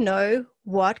lot of you know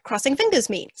what crossing fingers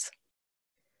means,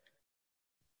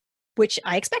 which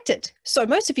I expected. So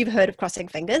most of you have heard of crossing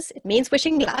fingers. It means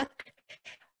wishing luck.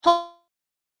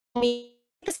 It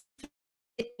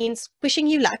means wishing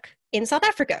you luck in South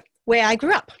Africa, where I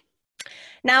grew up.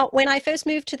 Now, when I first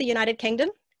moved to the United Kingdom,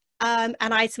 and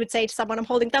I would say to someone, I'm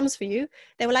holding thumbs for you,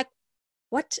 they were like,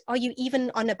 what are you even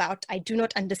on about? I do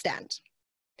not understand.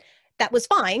 That was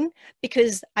fine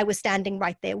because I was standing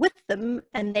right there with them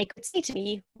and they could say to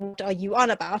me, what are you on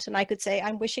about? And I could say,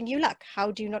 I'm wishing you luck. How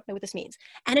do you not know what this means?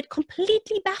 And it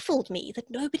completely baffled me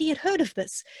that nobody had heard of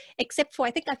this, except for,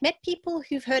 I think I've met people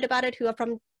who've heard about it who are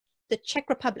from the Czech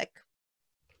Republic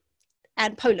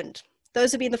and Poland.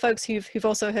 Those have been the folks who've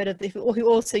also heard of this, or who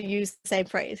also use the same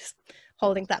phrase,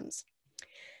 holding thumbs.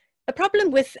 The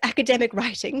problem with academic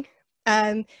writing,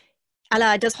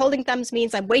 does holding thumbs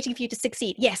means I'm waiting for you to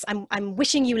succeed? Yes, I'm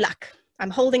wishing you luck. I'm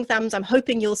holding thumbs, I'm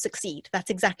hoping you'll succeed. That's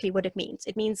exactly what it means.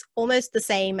 It means almost the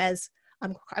same as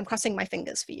I'm crossing my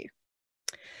fingers for you.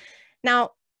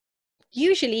 Now,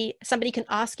 usually somebody can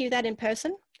ask you that in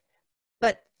person,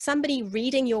 but somebody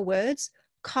reading your words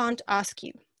can't ask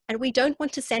you. And we don't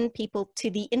want to send people to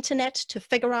the internet to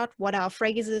figure out what our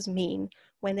phrases mean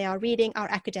when they are reading our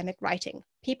academic writing.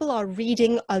 People are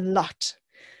reading a lot.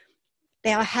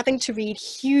 They are having to read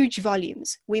huge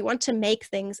volumes. We want to make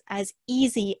things as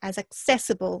easy, as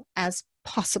accessible as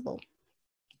possible.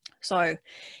 So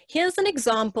here's an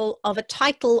example of a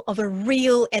title of a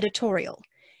real editorial.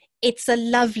 It's a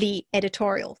lovely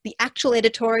editorial. The actual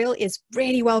editorial is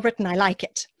really well written. I like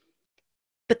it.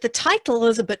 But the title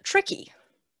is a bit tricky.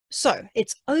 So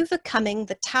it's Overcoming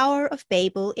the Tower of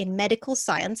Babel in Medical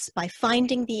Science by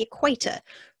Finding the Equator,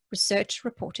 Research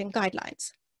Reporting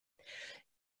Guidelines.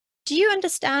 Do you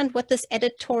understand what this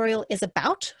editorial is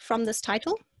about from this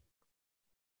title?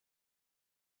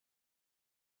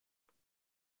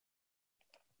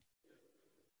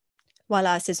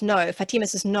 Wala says no. Fatima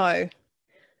says no.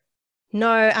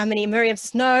 No, Amini. Miriam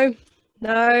says, no,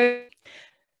 no,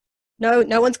 no,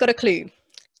 no one's got a clue.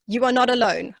 You are not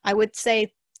alone. I would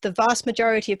say the vast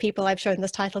majority of people I've shown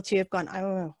this title to have gone,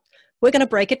 oh, we're going to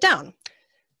break it down.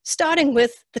 Starting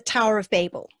with the Tower of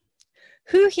Babel.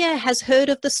 Who here has heard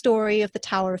of the story of the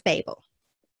Tower of Babel?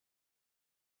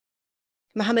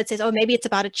 Muhammad says, oh, maybe it's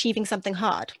about achieving something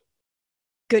hard.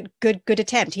 Good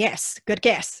attempt. Yes, good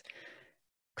guess.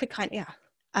 Yeah.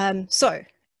 So,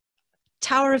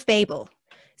 Tower of Babel.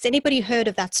 Has anybody heard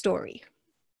of that story?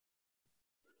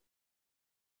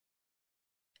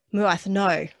 Muath,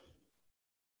 no.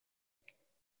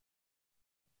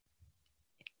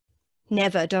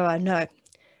 Never, Doa, no.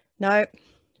 No.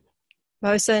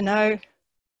 Mosa, no.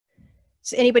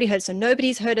 So anybody heard? So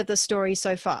nobody's heard of the story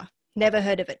so far. Never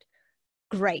heard of it.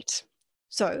 Great.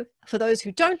 So for those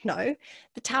who don't know,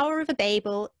 the Tower of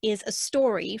Babel is a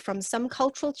story from some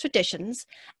cultural traditions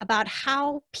about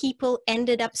how people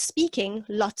ended up speaking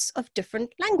lots of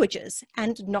different languages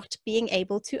and not being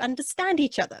able to understand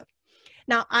each other.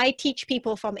 Now, I teach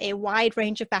people from a wide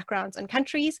range of backgrounds and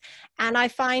countries, and I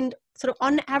find sort of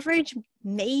on average,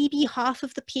 maybe half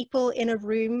of the people in a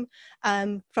room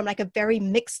from like a very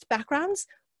mixed backgrounds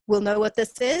will know what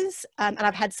this is. And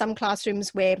I've had some classrooms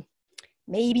where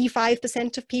maybe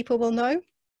 5% of people will know.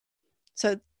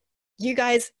 So you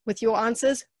guys with your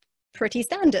answers, pretty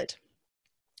standard.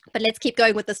 But let's keep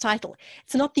going with this title.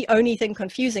 It's not the only thing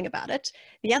confusing about it.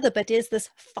 The other bit is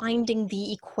this finding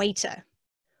the equator.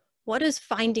 What is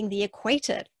finding the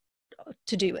equator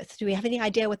to do with? Do we have any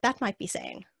idea what that might be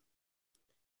saying?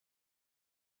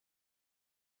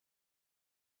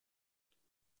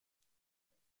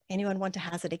 Anyone want to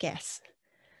hazard a guess?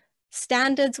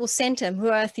 Standards or center,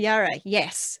 Mu'a Thiara,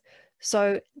 yes.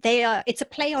 So it's a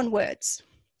play on words.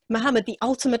 Muhammad, the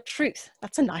ultimate truth.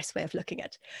 That's a nice way of looking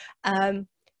at it.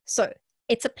 So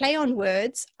it's a play on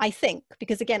words, I think,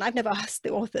 because again, I've never asked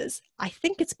the authors. I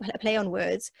think it's a play on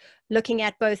words, looking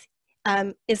at both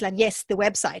Islam, yes, the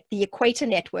website, the Equator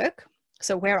Network,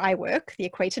 so where I work, the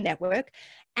Equator Network,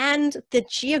 and the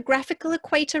geographical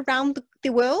equator around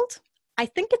the world. I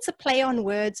think it's a play on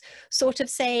words, sort of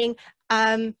saying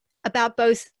about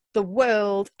both the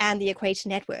world and the Equator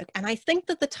Network. And I think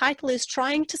that the title is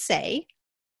trying to say,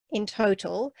 in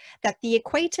total, that the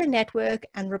Equator Network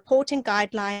and reporting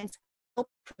guidelines help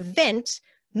prevent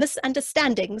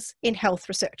misunderstandings in health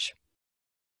research.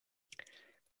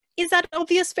 Is that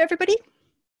obvious for everybody?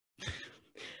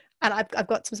 And I've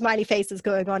got some smiley faces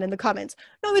going on in the comments.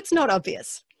 No, it's not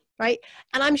obvious, right?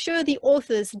 And I'm sure the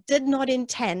authors did not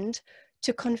intend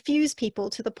to confuse people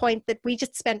to the point that we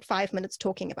just spent 5 minutes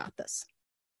talking about this.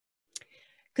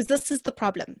 Because this is the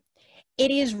problem.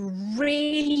 It is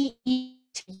really easy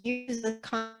to use the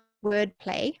kind of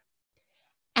wordplay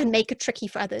and make it tricky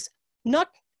for others. Not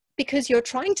because you're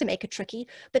trying to make it tricky,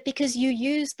 but because you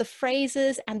use the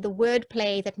phrases and the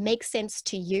wordplay that makes sense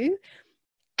to you,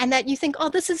 and that you think, oh,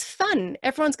 this is fun.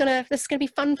 This is gonna be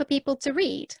fun for people to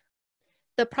read.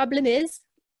 The problem is,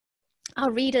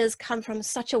 our readers come from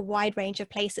such a wide range of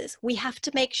places. We have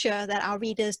to make sure that our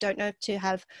readers don't know to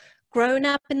have grown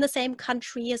up in the same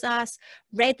country as us,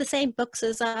 read the same books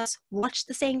as us, watched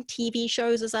the same TV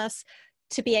shows as us,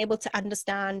 to be able to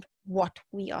understand what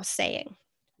we are saying.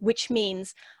 Which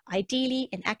means, ideally,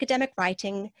 in academic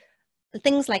writing,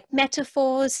 things like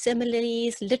metaphors,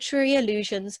 similes, literary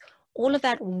allusions, all of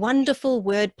that wonderful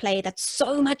wordplay that's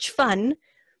so much fun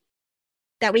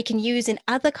that we can use in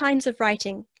other kinds of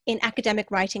writing, in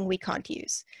academic writing we can't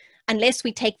use, unless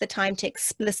we take the time to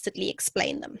explicitly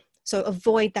explain them. So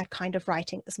avoid that kind of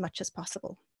writing as much as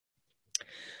possible.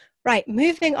 Right,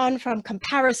 moving on from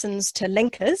comparisons to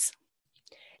linkers.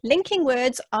 Linking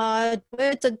words are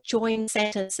words that join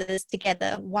sentences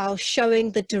together while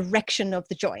showing the direction of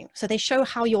the join. So they show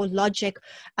how your logic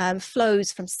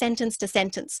flows from sentence to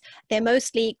sentence. They're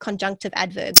mostly conjunctive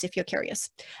adverbs, if you're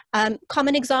curious.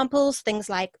 Common examples, things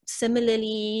like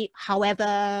similarly,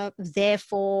 however,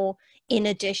 therefore, in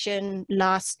addition,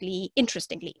 lastly,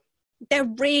 interestingly.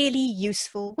 They're really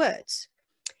useful words,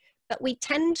 but we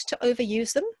tend to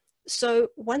overuse them. So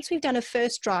once we've done a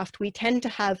first draft, we tend to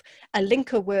have a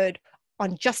linker word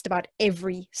on just about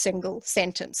every single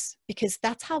sentence, because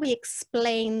that's how we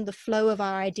explain the flow of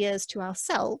our ideas to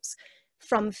ourselves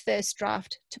from first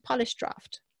draft to polished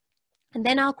draft. And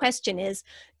then our question is,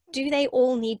 do they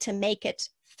all need to make it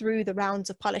through the rounds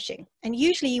of polishing? And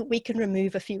usually we can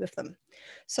remove a few of them.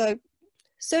 So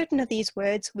certain of these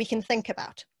words we can think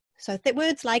about. So the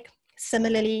words like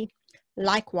similarly,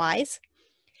 likewise,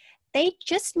 they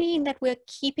just mean that we're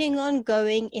keeping on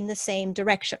going in the same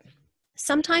direction.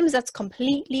 Sometimes that's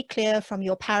completely clear from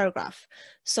your paragraph.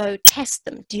 So test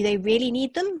them. Do they really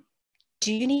need them?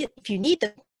 if you need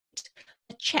them,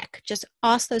 check, just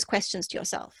ask those questions to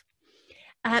yourself.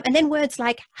 And then words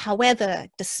like however,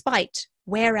 despite,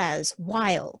 whereas,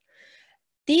 while.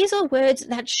 These are words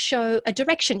that show a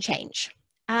direction change.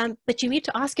 But you need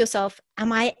to ask yourself,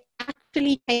 am I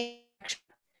actually changing?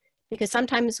 Because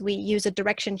sometimes we use a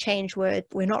direction change word,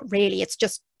 we're not really, it's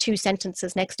just two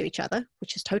sentences next to each other,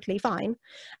 which is totally fine.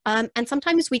 And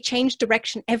sometimes we change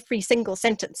direction every single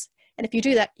sentence. And if you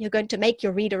do that, you're going to make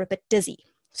your reader a bit dizzy.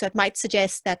 So it might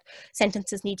suggest that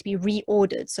sentences need to be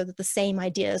reordered so that the same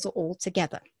ideas are all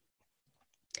together.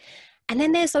 And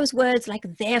then there's those words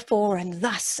like therefore and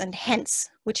thus and hence,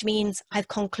 which means I've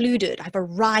concluded, I've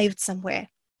arrived somewhere.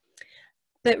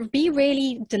 But be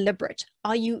really deliberate.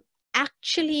 Are you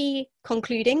actually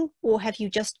concluding, or have you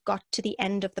just got to the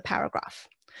end of the paragraph?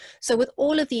 So with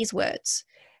all of these words,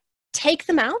 take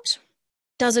them out.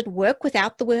 Does it work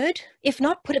without the word? If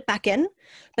not, put it back in.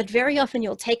 But very often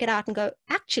you'll take it out and go,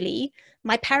 actually,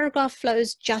 my paragraph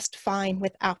flows just fine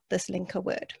without this linker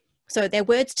word. So they're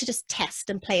words to just test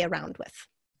and play around with.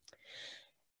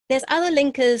 There's other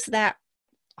linkers that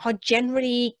are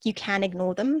generally, you can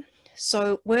ignore them.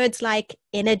 So words like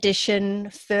in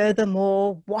addition,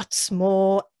 furthermore, what's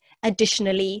more,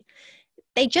 additionally,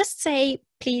 they just say,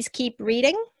 please keep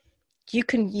reading. You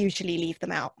can usually leave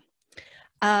them out.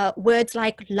 Words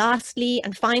like lastly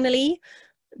and finally,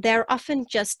 they're often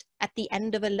just at the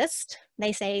end of a list.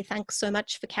 They say, thanks so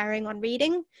much for carrying on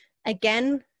reading.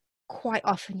 Again, quite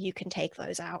often you can take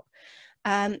those out.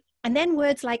 And then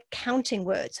words like counting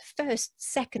words, first,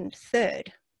 second,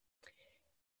 third.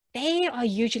 They are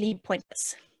usually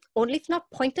pointless. Or if not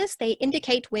pointless, they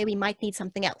indicate where we might need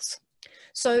something else.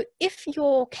 So if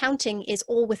your counting is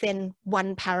all within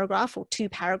one paragraph or two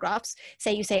paragraphs,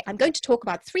 say you say, I'm going to talk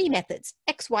about 3 methods,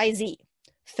 X, Y, Z.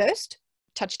 First,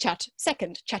 touch chat.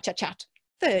 Second, chat, chat, chat.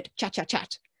 Third, chat, chat,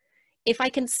 chat. If I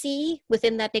can see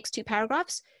within that next 2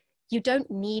 paragraphs, you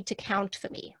don't need to count for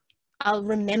me. I'll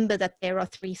remember that there are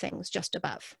 3 things just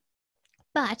above.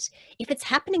 But if it's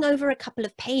happening over a couple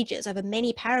of pages, over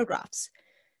many paragraphs,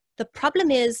 the problem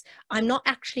is I'm not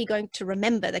actually going to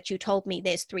remember that you told me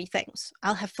there's 3 things.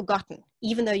 I'll have forgotten,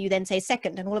 even though you then say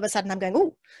second, and all of a sudden I'm going,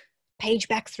 oh, page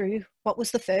back through, what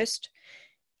was the first?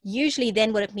 Usually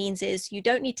then what it means is you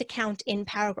don't need to count in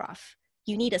paragraph.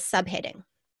 You need a subheading.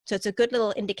 So it's a good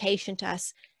little indication to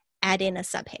us, add in a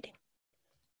subheading.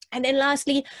 And then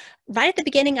lastly, right at the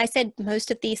beginning, I said most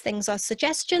of these things are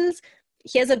suggestions.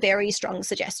 Here's a very strong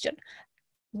suggestion.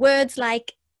 Words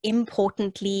like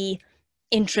importantly,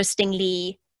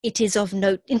 interestingly, it is of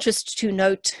interest to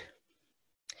note.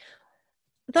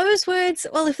 Those words,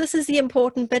 well, if this is the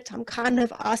important bit, I'm kind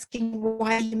of asking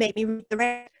why you make me read the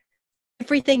rest.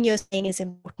 Everything you're saying is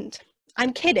important.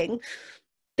 I'm kidding,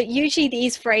 but usually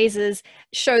these phrases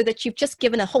show that you've just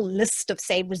given a whole list of,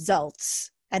 say,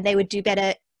 results, and they would do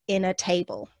better in a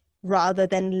table rather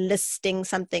than listing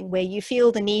something where you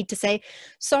feel the need to say,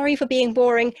 sorry for being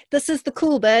boring, this is the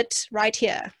cool bit right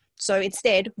here. So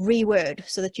instead, reword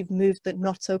so that you've moved the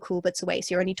not so cool bits away.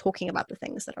 So you're only talking about the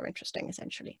things that are interesting,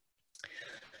 essentially.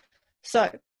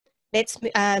 So let's,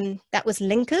 that was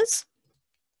linkers.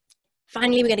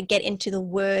 Finally, we're going to get into the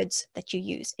words that you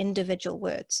use, individual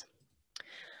words.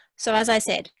 So as I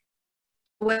said,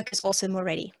 work is awesome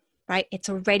already, right? It's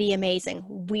already amazing.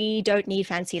 We don't need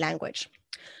fancy language.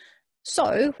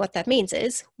 So what that means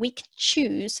is we can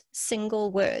choose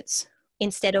single words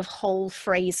instead of whole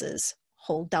phrases,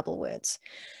 whole double words.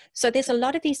 So there's a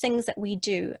lot of these things that we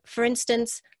do. For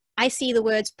instance, I see the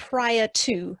words prior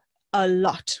to a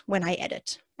lot when I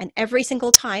edit, and every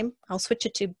single time I'll switch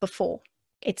it to before.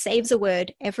 It saves a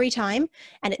word every time,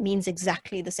 and it means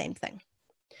exactly the same thing.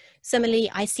 Similarly,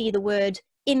 I see the word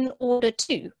in order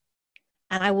to,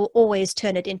 and I will always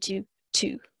turn it into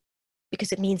to,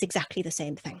 because it means exactly the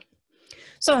same thing.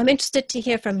 So I'm interested to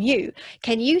hear from you.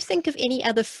 Can you think of any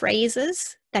other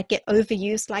phrases that get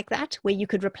overused like that, where you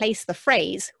could replace the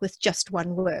phrase with just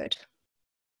one word?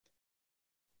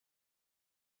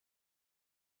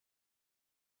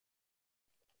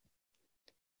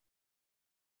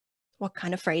 What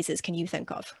kind of phrases can you think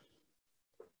of?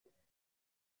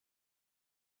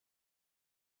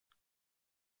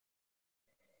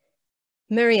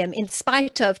 Miriam, in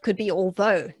spite of could be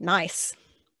although. Nice.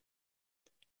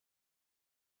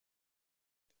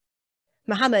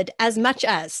 Muhammad, as much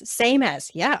as, same as,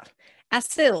 yeah.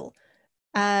 Asil,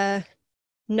 no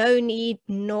need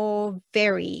nor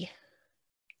very.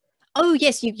 Oh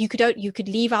yes, you could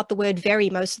leave out the word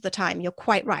very most of the time. You're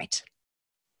quite right.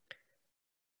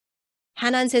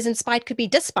 Hanan says in spite could be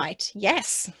despite.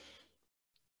 Yes.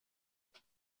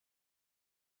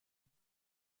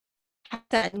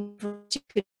 Could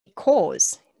be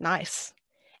cause. Nice.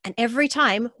 And every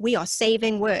time we are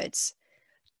saving words.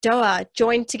 Doa,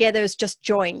 joined together is just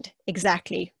joined.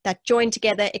 Exactly. That joined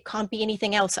together, it can't be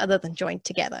anything else other than joined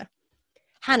together.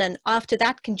 Hanan, after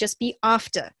that can just be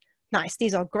after. Nice.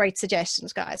 These are great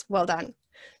suggestions, guys. Well done.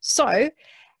 So,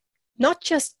 not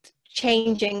just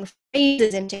changing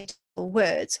phrases into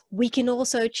words, we can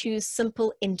also choose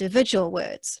simple individual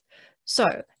words.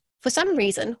 So, for some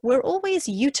reason, we're always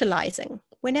utilizing.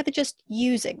 We're never just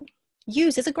using.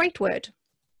 Use is a great word.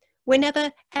 We're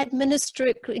never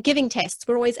giving tests.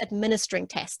 We're always administering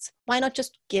tests. Why not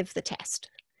just give the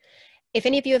test? If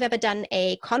any of you have ever done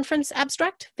a conference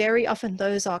abstract, very often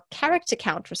those are character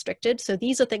count restricted. So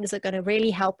these are things that are going to really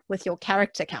help with your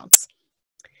character counts.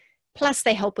 Plus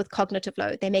they help with cognitive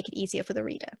load. They make it easier for the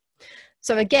reader.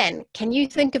 So again, can you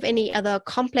think of any other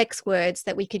complex words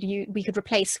that we could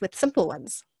replace with simple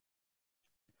ones?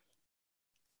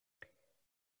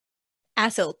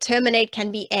 Asil, terminate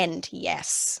can be end.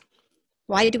 Yes.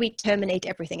 Why do we terminate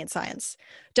everything in science?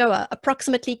 Doa,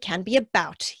 approximately can be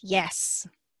about. Yes.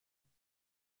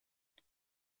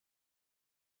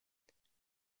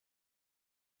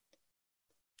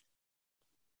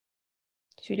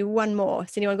 Should we do one more?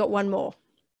 Has anyone got one more?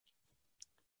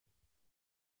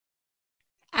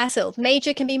 Asil,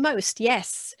 major can be most.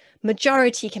 Yes.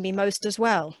 Majority can be most as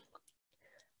well.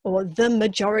 Or the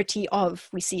majority of,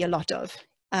 we see a lot of.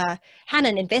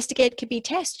 Hanan, investigate could be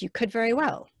test. You could very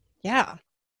well. Yeah.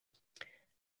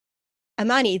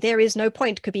 Amani, there is no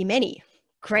point, could be many.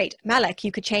 Great. Malak,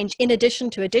 you could change in addition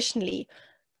to additionally.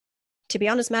 To be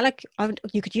honest, Malak,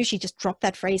 you could usually just drop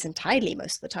that phrase entirely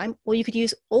most of the time, or you could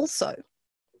use also.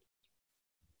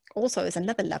 Also is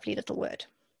another lovely little word.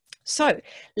 So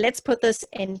let's put this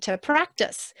into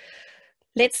practice.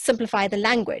 Let's simplify the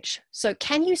language. So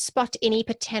can you spot any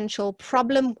potential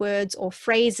problem words or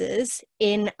phrases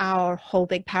in our whole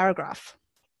big paragraph?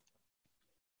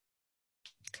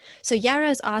 So Yara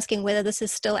is asking whether this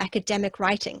is still academic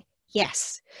writing.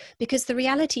 Yes, because the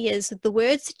reality is that the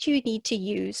words that you need to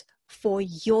use for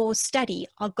your study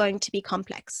are going to be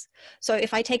complex. So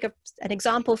if I take an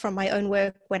example from my own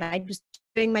work, when I was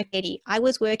doing my PhD, I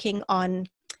was working on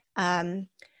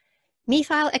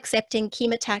methyl accepting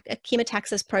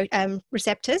chemotaxis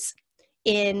receptors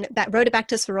in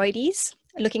Rhodobacter spheroides,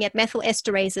 looking at methyl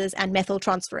esterases and methyl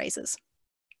transferases.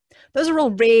 Those are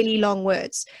all really long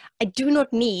words. I do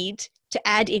not need to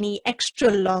add any extra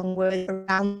long words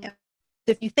around them.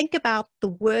 So if you think about the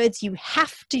words you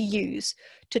have to use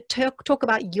to talk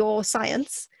about your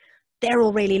science, they're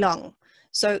all really long.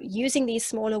 So using these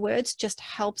smaller words just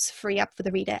helps free up for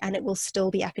the reader, and it will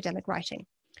still be academic writing.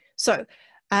 So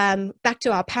back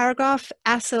to our paragraph,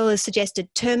 Asil has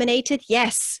suggested terminated,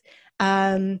 yes.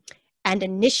 And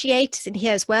initiate is in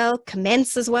here as well,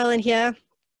 commence as well in here.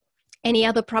 Any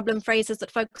other problem phrases that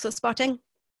folks are spotting?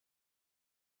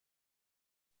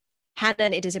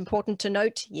 Hanan, it is important to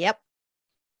note, yep.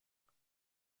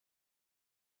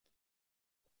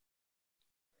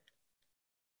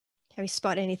 Can we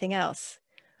spot anything else?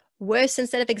 Worse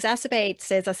instead of exacerbate,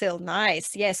 says Asil.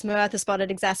 Nice. Yes, Murat has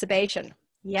spotted exacerbation.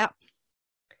 Yep.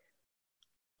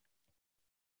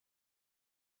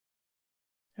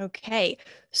 Okay,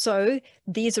 so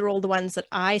these are all the ones that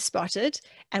I spotted,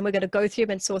 and we're going to go through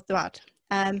them and sort them out.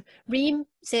 Reem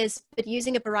says, but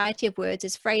using a variety of words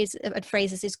as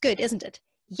phrases is good, isn't it?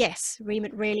 Yes, Reem,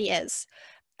 it really is.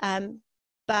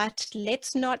 But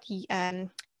let's not,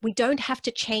 we don't have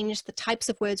to change the types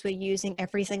of words we're using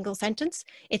every single sentence.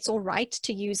 It's all right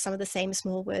to use some of the same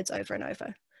small words over and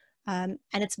over. And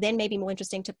it's then maybe more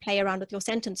interesting to play around with your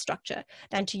sentence structure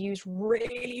than to use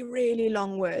really, really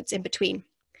long words in between.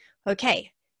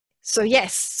 Okay, so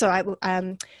yes, so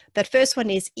that first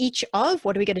one is each of.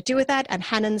 What are we going to do with that? And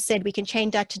Hanan said we can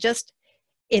change that to just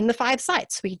in the 5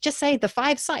 sites. We just say the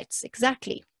 5 sites,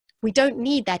 exactly. We don't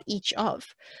need that each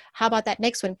of. How about that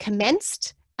next one,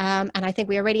 commenced? And I think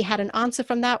we already had an answer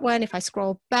from that one. If I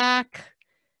scroll back,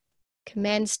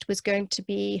 commenced was going to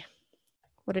be,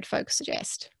 what did folks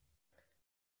suggest?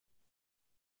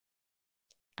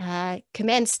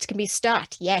 Commenced can be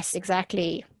start. Yes,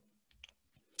 exactly.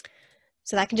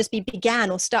 So that can just be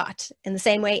began or start. In the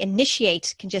same way,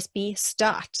 initiate can just be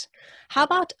start. How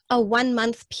about a 1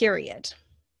 month period?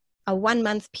 A 1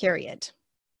 month period.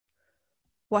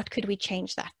 What could we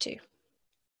change that to?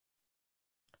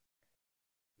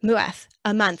 Muath,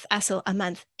 a month. Asil, a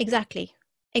month. Exactly.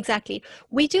 Exactly.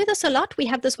 We do this a lot. We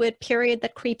have this word period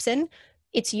that creeps in.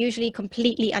 It's usually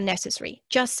completely unnecessary.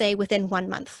 Just say within 1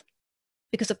 month.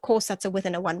 Because of course that's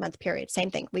within a 1 month period.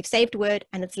 Same thing. We've saved a word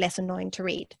and it's less annoying to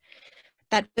read.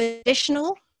 That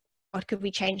additional, what could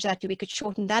we change that to? We could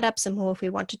shorten that up some more if we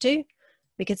wanted to.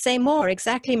 We could say more,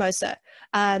 exactly, Mosa.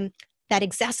 That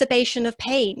exacerbation of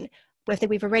pain, whether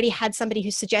we've already had somebody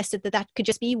who suggested that that could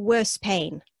just be worse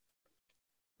pain.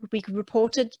 We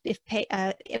reported, if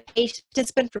a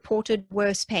participant reported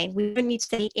worse pain, we don't need to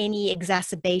say any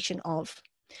exacerbation of.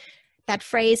 That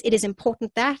phrase, it is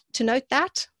important that, to note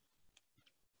that.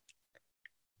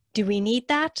 Do we need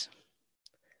that?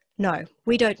 No,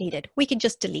 we don't need it. We can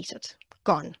just delete it.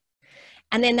 Gone.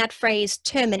 And then that phrase,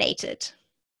 terminated.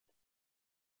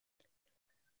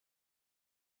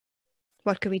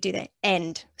 What could we do there?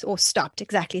 End or stopped.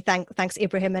 Exactly. Thanks,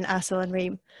 Ibrahim and Asal and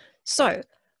Reem. So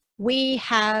we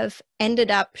have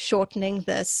ended up shortening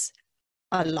this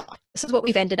a lot. This is what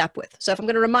we've ended up with. So if I'm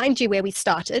going to remind you where we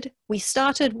started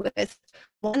with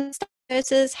once the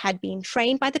nurses had been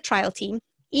trained by the trial team,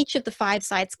 each of the 5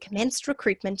 sites commenced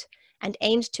recruitment and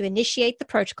aimed to initiate the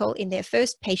protocol in their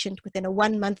first patient within a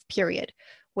 1-month period.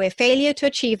 Where failure to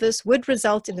achieve this would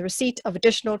result in the receipt of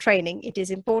additional training, it is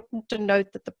important to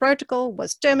note that the protocol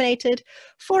was terminated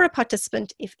for a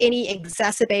participant if any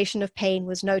exacerbation of pain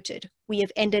was noted. We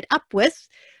have ended up with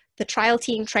the trial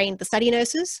team trained the study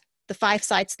nurses. The 5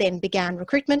 sites then began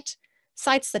recruitment.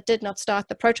 Sites that did not start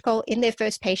the protocol in their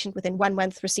first patient within 1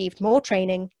 month received more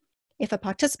training. If a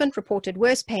participant reported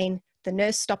worse pain, the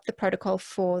nurse stopped the protocol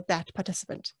for that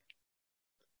participant.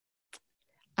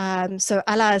 So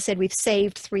Allah said we've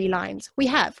saved 3 lines. We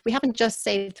haven't just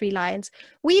saved 3 lines.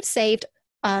 We've saved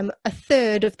a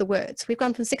third of the words. We've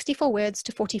gone from 64 words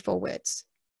to 44 words.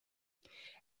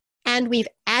 And we've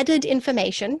added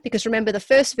information, because remember the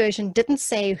first version didn't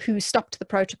say who stopped the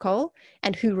protocol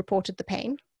and who reported the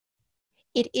pain.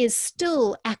 It is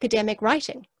still academic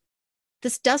writing.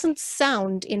 This doesn't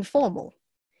sound informal.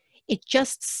 It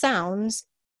just sounds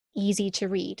easy to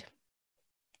read.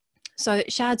 So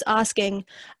Shad's asking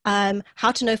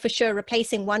how to know for sure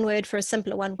replacing one word for a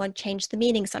simpler one won't change the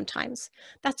meaning sometimes.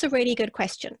 That's a really good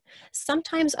question.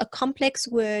 Sometimes a complex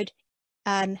word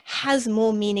has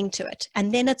more meaning to it,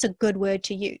 and then it's a good word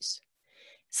to use.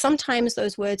 Sometimes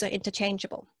those words are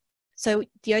interchangeable. So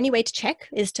the only way to check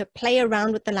is to play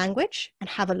around with the language and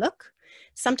have a look.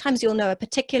 Sometimes you'll know a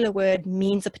particular word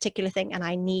means a particular thing and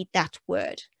I need that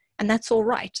word, and that's all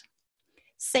right.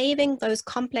 Saving those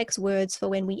complex words for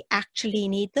when we actually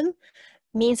need them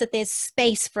means that there's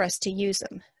space for us to use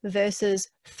them versus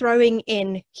throwing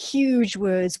in huge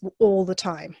words all the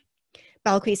time.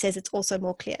 Balqui says it's also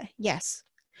more clear. Yes,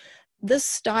 this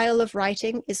style of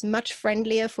writing is much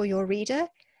friendlier for your reader,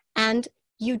 and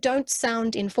you don't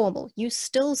sound informal. You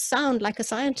still sound like a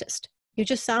scientist. You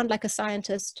just sound like a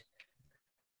scientist.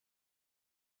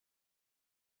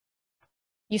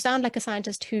 You sound like a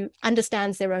scientist who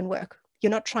understands their own work. You're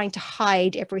not trying to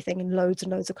hide everything in loads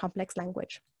and loads of complex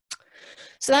language.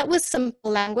 So that was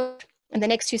simple language. And the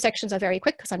next 2 sections are very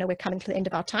quick because I know we're coming to the end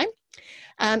of our time.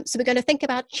 So we're going to think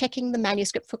about checking the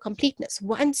manuscript for completeness.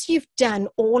 Once you've done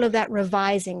all of that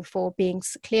revising for being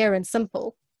clear and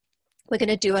simple, we're going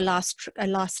to do a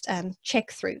last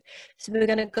check through. So we're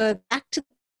going to go back to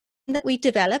that we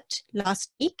developed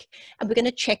last week, and we're going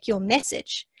to check your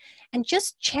message. And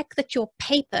just check that your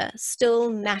paper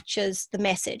still matches the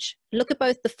message. Look at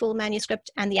both the full manuscript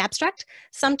and the abstract.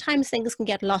 Sometimes things can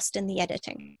get lost in the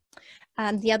editing.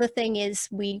 The other thing is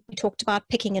we talked about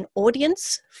picking an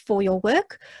audience for your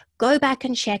work. Go back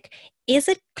and check, is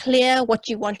it clear what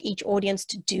you want each audience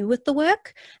to do with the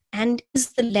work? And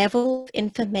is the level of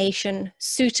information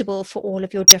suitable for all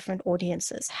of your different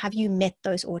audiences? Have you met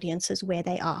those audiences where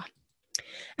they are?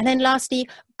 And then lastly,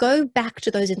 go back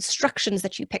to those instructions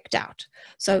that you picked out.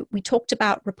 So we talked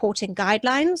about reporting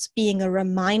guidelines being a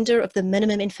reminder of the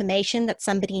minimum information that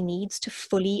somebody needs to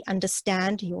fully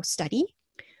understand your study.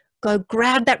 Go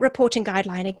grab that reporting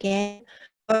guideline again,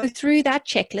 go through that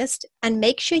checklist and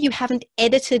make sure you haven't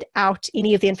edited out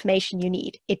any of the information you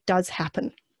need. It does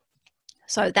happen.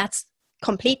 So that's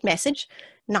complete message,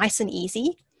 nice and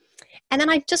easy. And then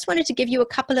I just wanted to give you a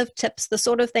couple of tips, the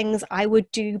sort of things I would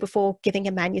do before giving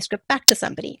a manuscript back to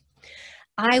somebody.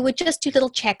 I would just do little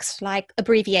checks like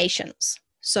abbreviations.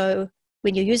 So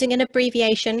when you're using an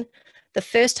abbreviation, the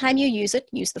first time you use it,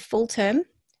 use the full term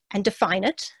and define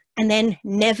it, and then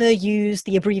never use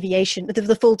the abbreviation,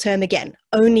 the full term again,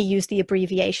 only use the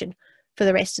abbreviation for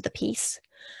the rest of the piece.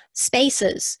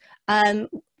 Spaces.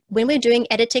 When we're doing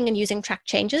editing and using track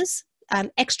changes,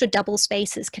 extra double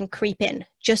spaces can creep in.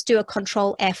 Just do a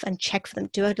Control F and check for them.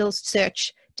 Do a little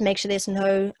search to make sure there's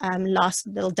no last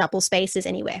little double spaces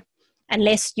anywhere,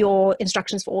 unless your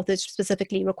instructions for authors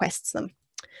specifically requests them.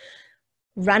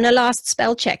 Run a last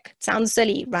spell check. It sounds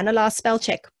silly. Run a last spell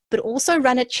check, but also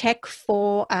run a check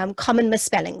for common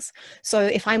misspellings. So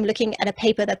if I'm looking at a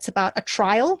paper that's about a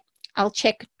trial, I'll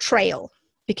check trail.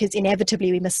 because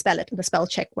inevitably we misspell it and the spell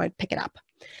check won't pick it up.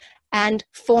 And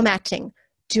formatting.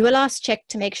 Do a last check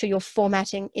to make sure your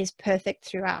formatting is perfect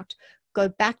throughout. Go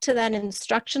back to that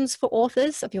instructions for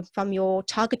authors from your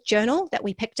target journal that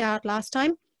we picked out last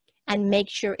time and make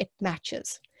sure it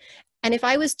matches. And if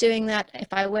I was doing that,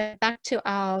 if I went back to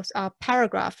our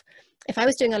paragraph, if I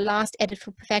was doing a last edit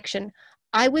for perfection,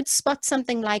 I would spot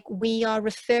something like we are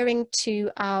referring to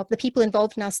the people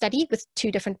involved in our study with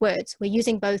two different words. We're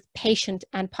using both patient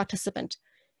and participant.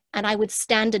 And I would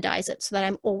standardize it so that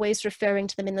I'm always referring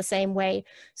to them in the same way.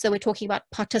 So we're talking about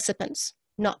participants,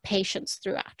 not patients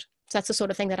throughout. So that's the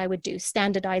sort of thing that I would do,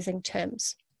 standardizing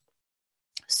terms.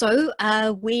 So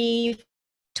we've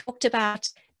talked about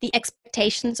the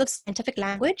expectations of scientific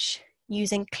language,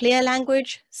 using clear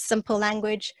language, simple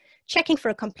language, checking for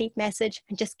a complete message,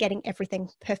 and just getting everything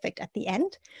perfect at the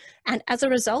end. And as a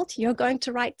result, you're going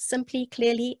to write simply,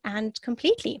 clearly, and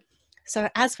completely. So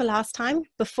as for last time,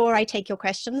 before I take your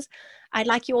questions, I'd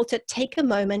like you all to take a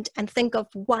moment and think of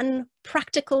one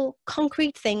practical,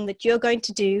 concrete thing that you're going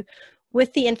to do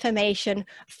with the information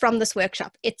from this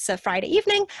workshop. It's a Friday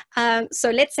evening, so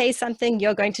let's say something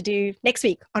you're going to do next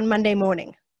week on Monday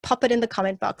morning. Pop it in the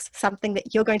comment box, something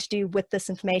that you're going to do with this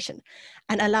information.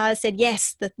 And Allah said,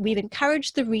 yes, that we've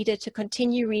encouraged the reader to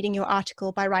continue reading your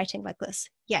article by writing like this.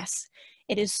 Yes,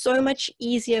 it is so much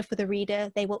easier for the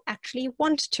reader. They will actually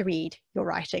want to read your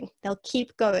writing. They'll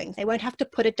keep going. They won't have to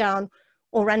put it down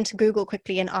or run to Google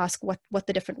quickly and ask what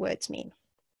the different words mean.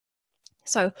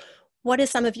 So what are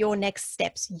some of your next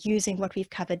steps using what we've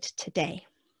covered today?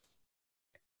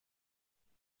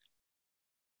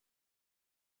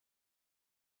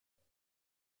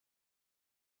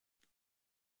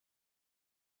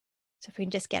 So if we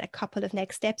can just get a couple of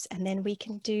next steps and then we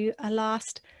can do a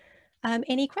last,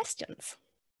 any questions?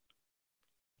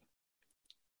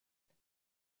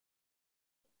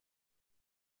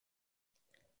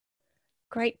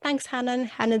 Great, thanks Hannon.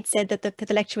 Hannon said that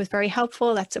the lecture was very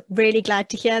helpful. That's really glad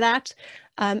to hear that.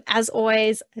 As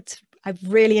always, I've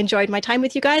really enjoyed my time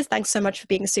with you guys. Thanks so much for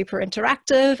being super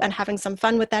interactive and having some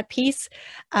fun with that piece.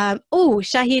 Oh,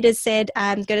 Shahid has said,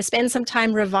 I'm going to spend some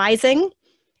time revising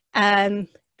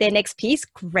their next piece.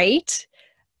 Great.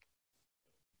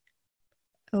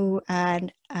 Oh,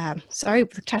 and sorry,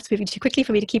 the chat's moving too quickly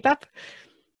for me to keep up.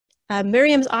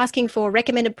 Miriam's asking for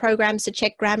recommended programs to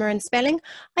check grammar and spelling.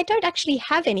 I don't actually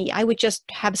have any. I would just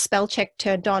have spell check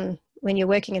turned on when you're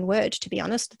working in Word, to be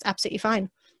honest. It's absolutely fine.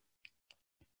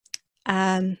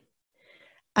 Allah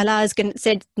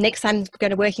said next time I'm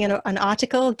going to working on an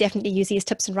article, definitely use these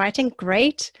tips in writing.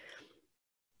 Great.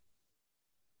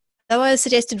 Noah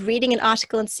suggested reading an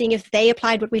article and seeing if they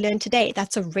applied what we learned today.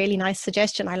 That's a really nice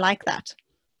suggestion. I like that.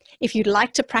 If you'd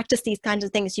like to practice these kinds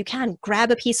of things, you can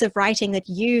grab a piece of writing that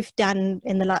you've done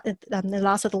in the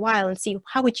last little while and see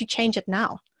how would you change it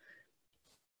now.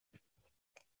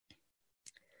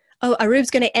 Oh,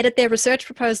 Arub's going to edit their research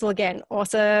proposal again.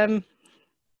 Awesome.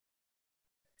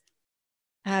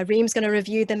 Reem's going to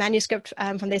review the manuscript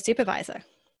from their supervisor.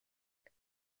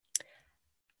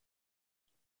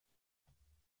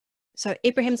 So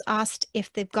Ibrahim's asked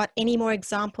if they've got any more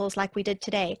examples like we did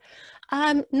today.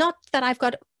 Not that I've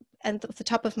got at the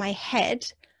top of my head,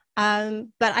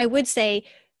 but I would say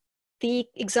the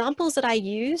examples that I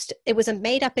used, it was a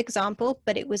made up example,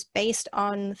 but it was based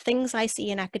on things I see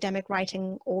in academic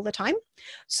writing all the time.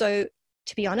 So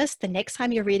to be honest, the next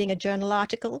time you're reading a journal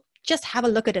article, just have a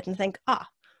look at it and think,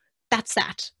 that's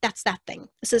that thing.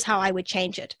 This is how I would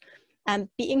change it.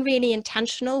 Being really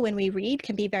intentional when we read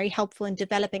can be very helpful in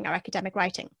developing our academic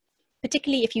writing,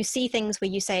 particularly if you see things where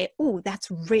you say, oh, that's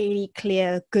really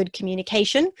clear, good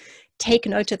communication. Take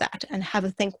note of that and have a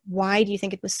think, why do you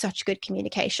think it was such good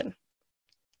communication?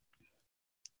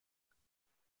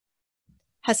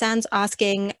 Hassan's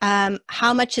asking,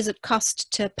 how much does it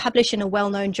cost to publish in a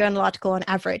well-known journal article on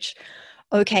average?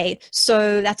 Okay,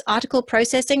 so that's article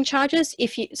processing charges.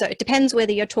 So it depends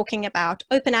whether you're talking about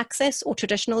open access or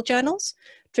traditional journals.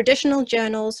 Traditional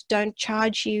journals don't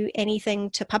charge you anything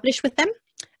to publish with them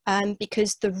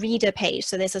because the reader pays,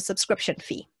 so there's a subscription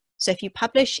fee. So if you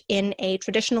publish in a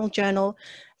traditional journal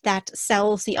that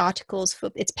sells the articles for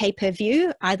its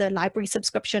pay-per-view, either library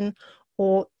subscription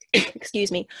or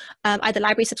excuse me, either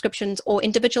library subscriptions or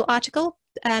individual article,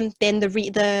 then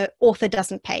the author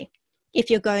doesn't pay. If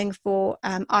you're going for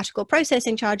article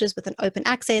processing charges with an open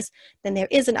access, then there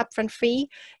is an upfront fee.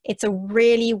 It's a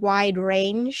really wide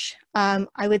range. I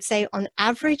would say on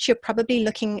average, you're probably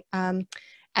looking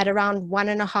at around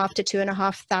 £1,500 to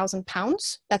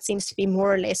 £2,500. That seems to be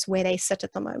more or less where they sit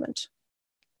at the moment,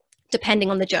 depending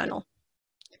on the journal.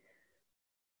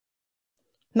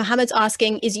 Mohammed's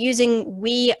asking, is using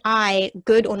we, I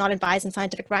good or not advised in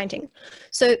scientific writing?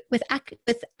 So with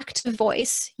active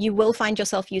voice, you will find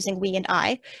yourself using we and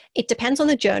I. It depends on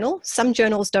the journal. Some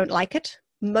journals don't like it.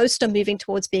 Most are moving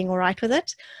towards being all right with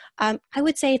it. I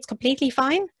would say it's completely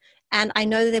fine. And I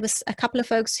know that there was a couple of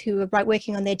folks who were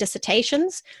working on their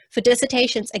dissertations. For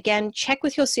dissertations, again, check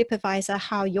with your supervisor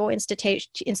how your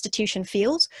institution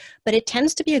feels, but it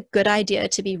tends to be a good idea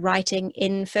to be writing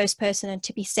in first person and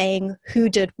to be saying who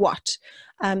did what.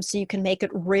 So you can make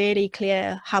it really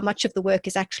clear how much of the work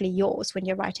is actually yours when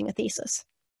you're writing a thesis.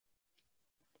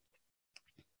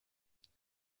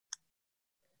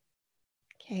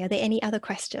 Okay, are there any other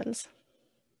questions?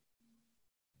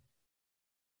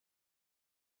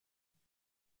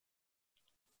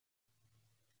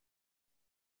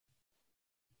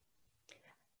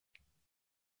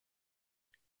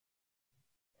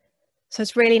 So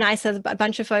it's really nice. There's a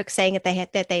bunch of folks saying that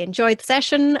they enjoyed the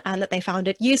session and that they found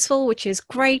it useful, which is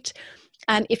great.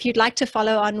 If you'd like to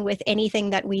follow on with anything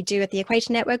that we do at the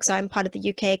Equator Network, so I'm part of the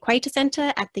UK Equator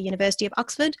Centre at the University of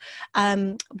Oxford.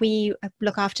 We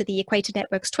look after the Equator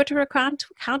Network's Twitter account,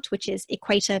 which is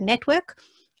Equator Network.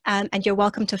 And you're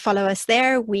welcome to follow us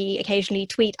there. We occasionally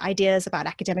tweet ideas about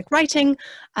academic writing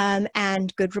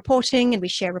and good reporting, and we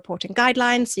share reporting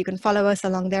guidelines. So you can follow us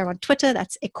along there on Twitter.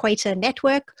 That's Equator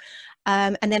Network.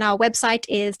 And then our website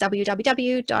is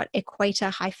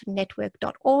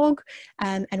www.equator-network.org.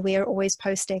 And we are always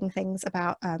posting things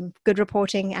about good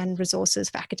reporting and resources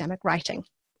for academic writing.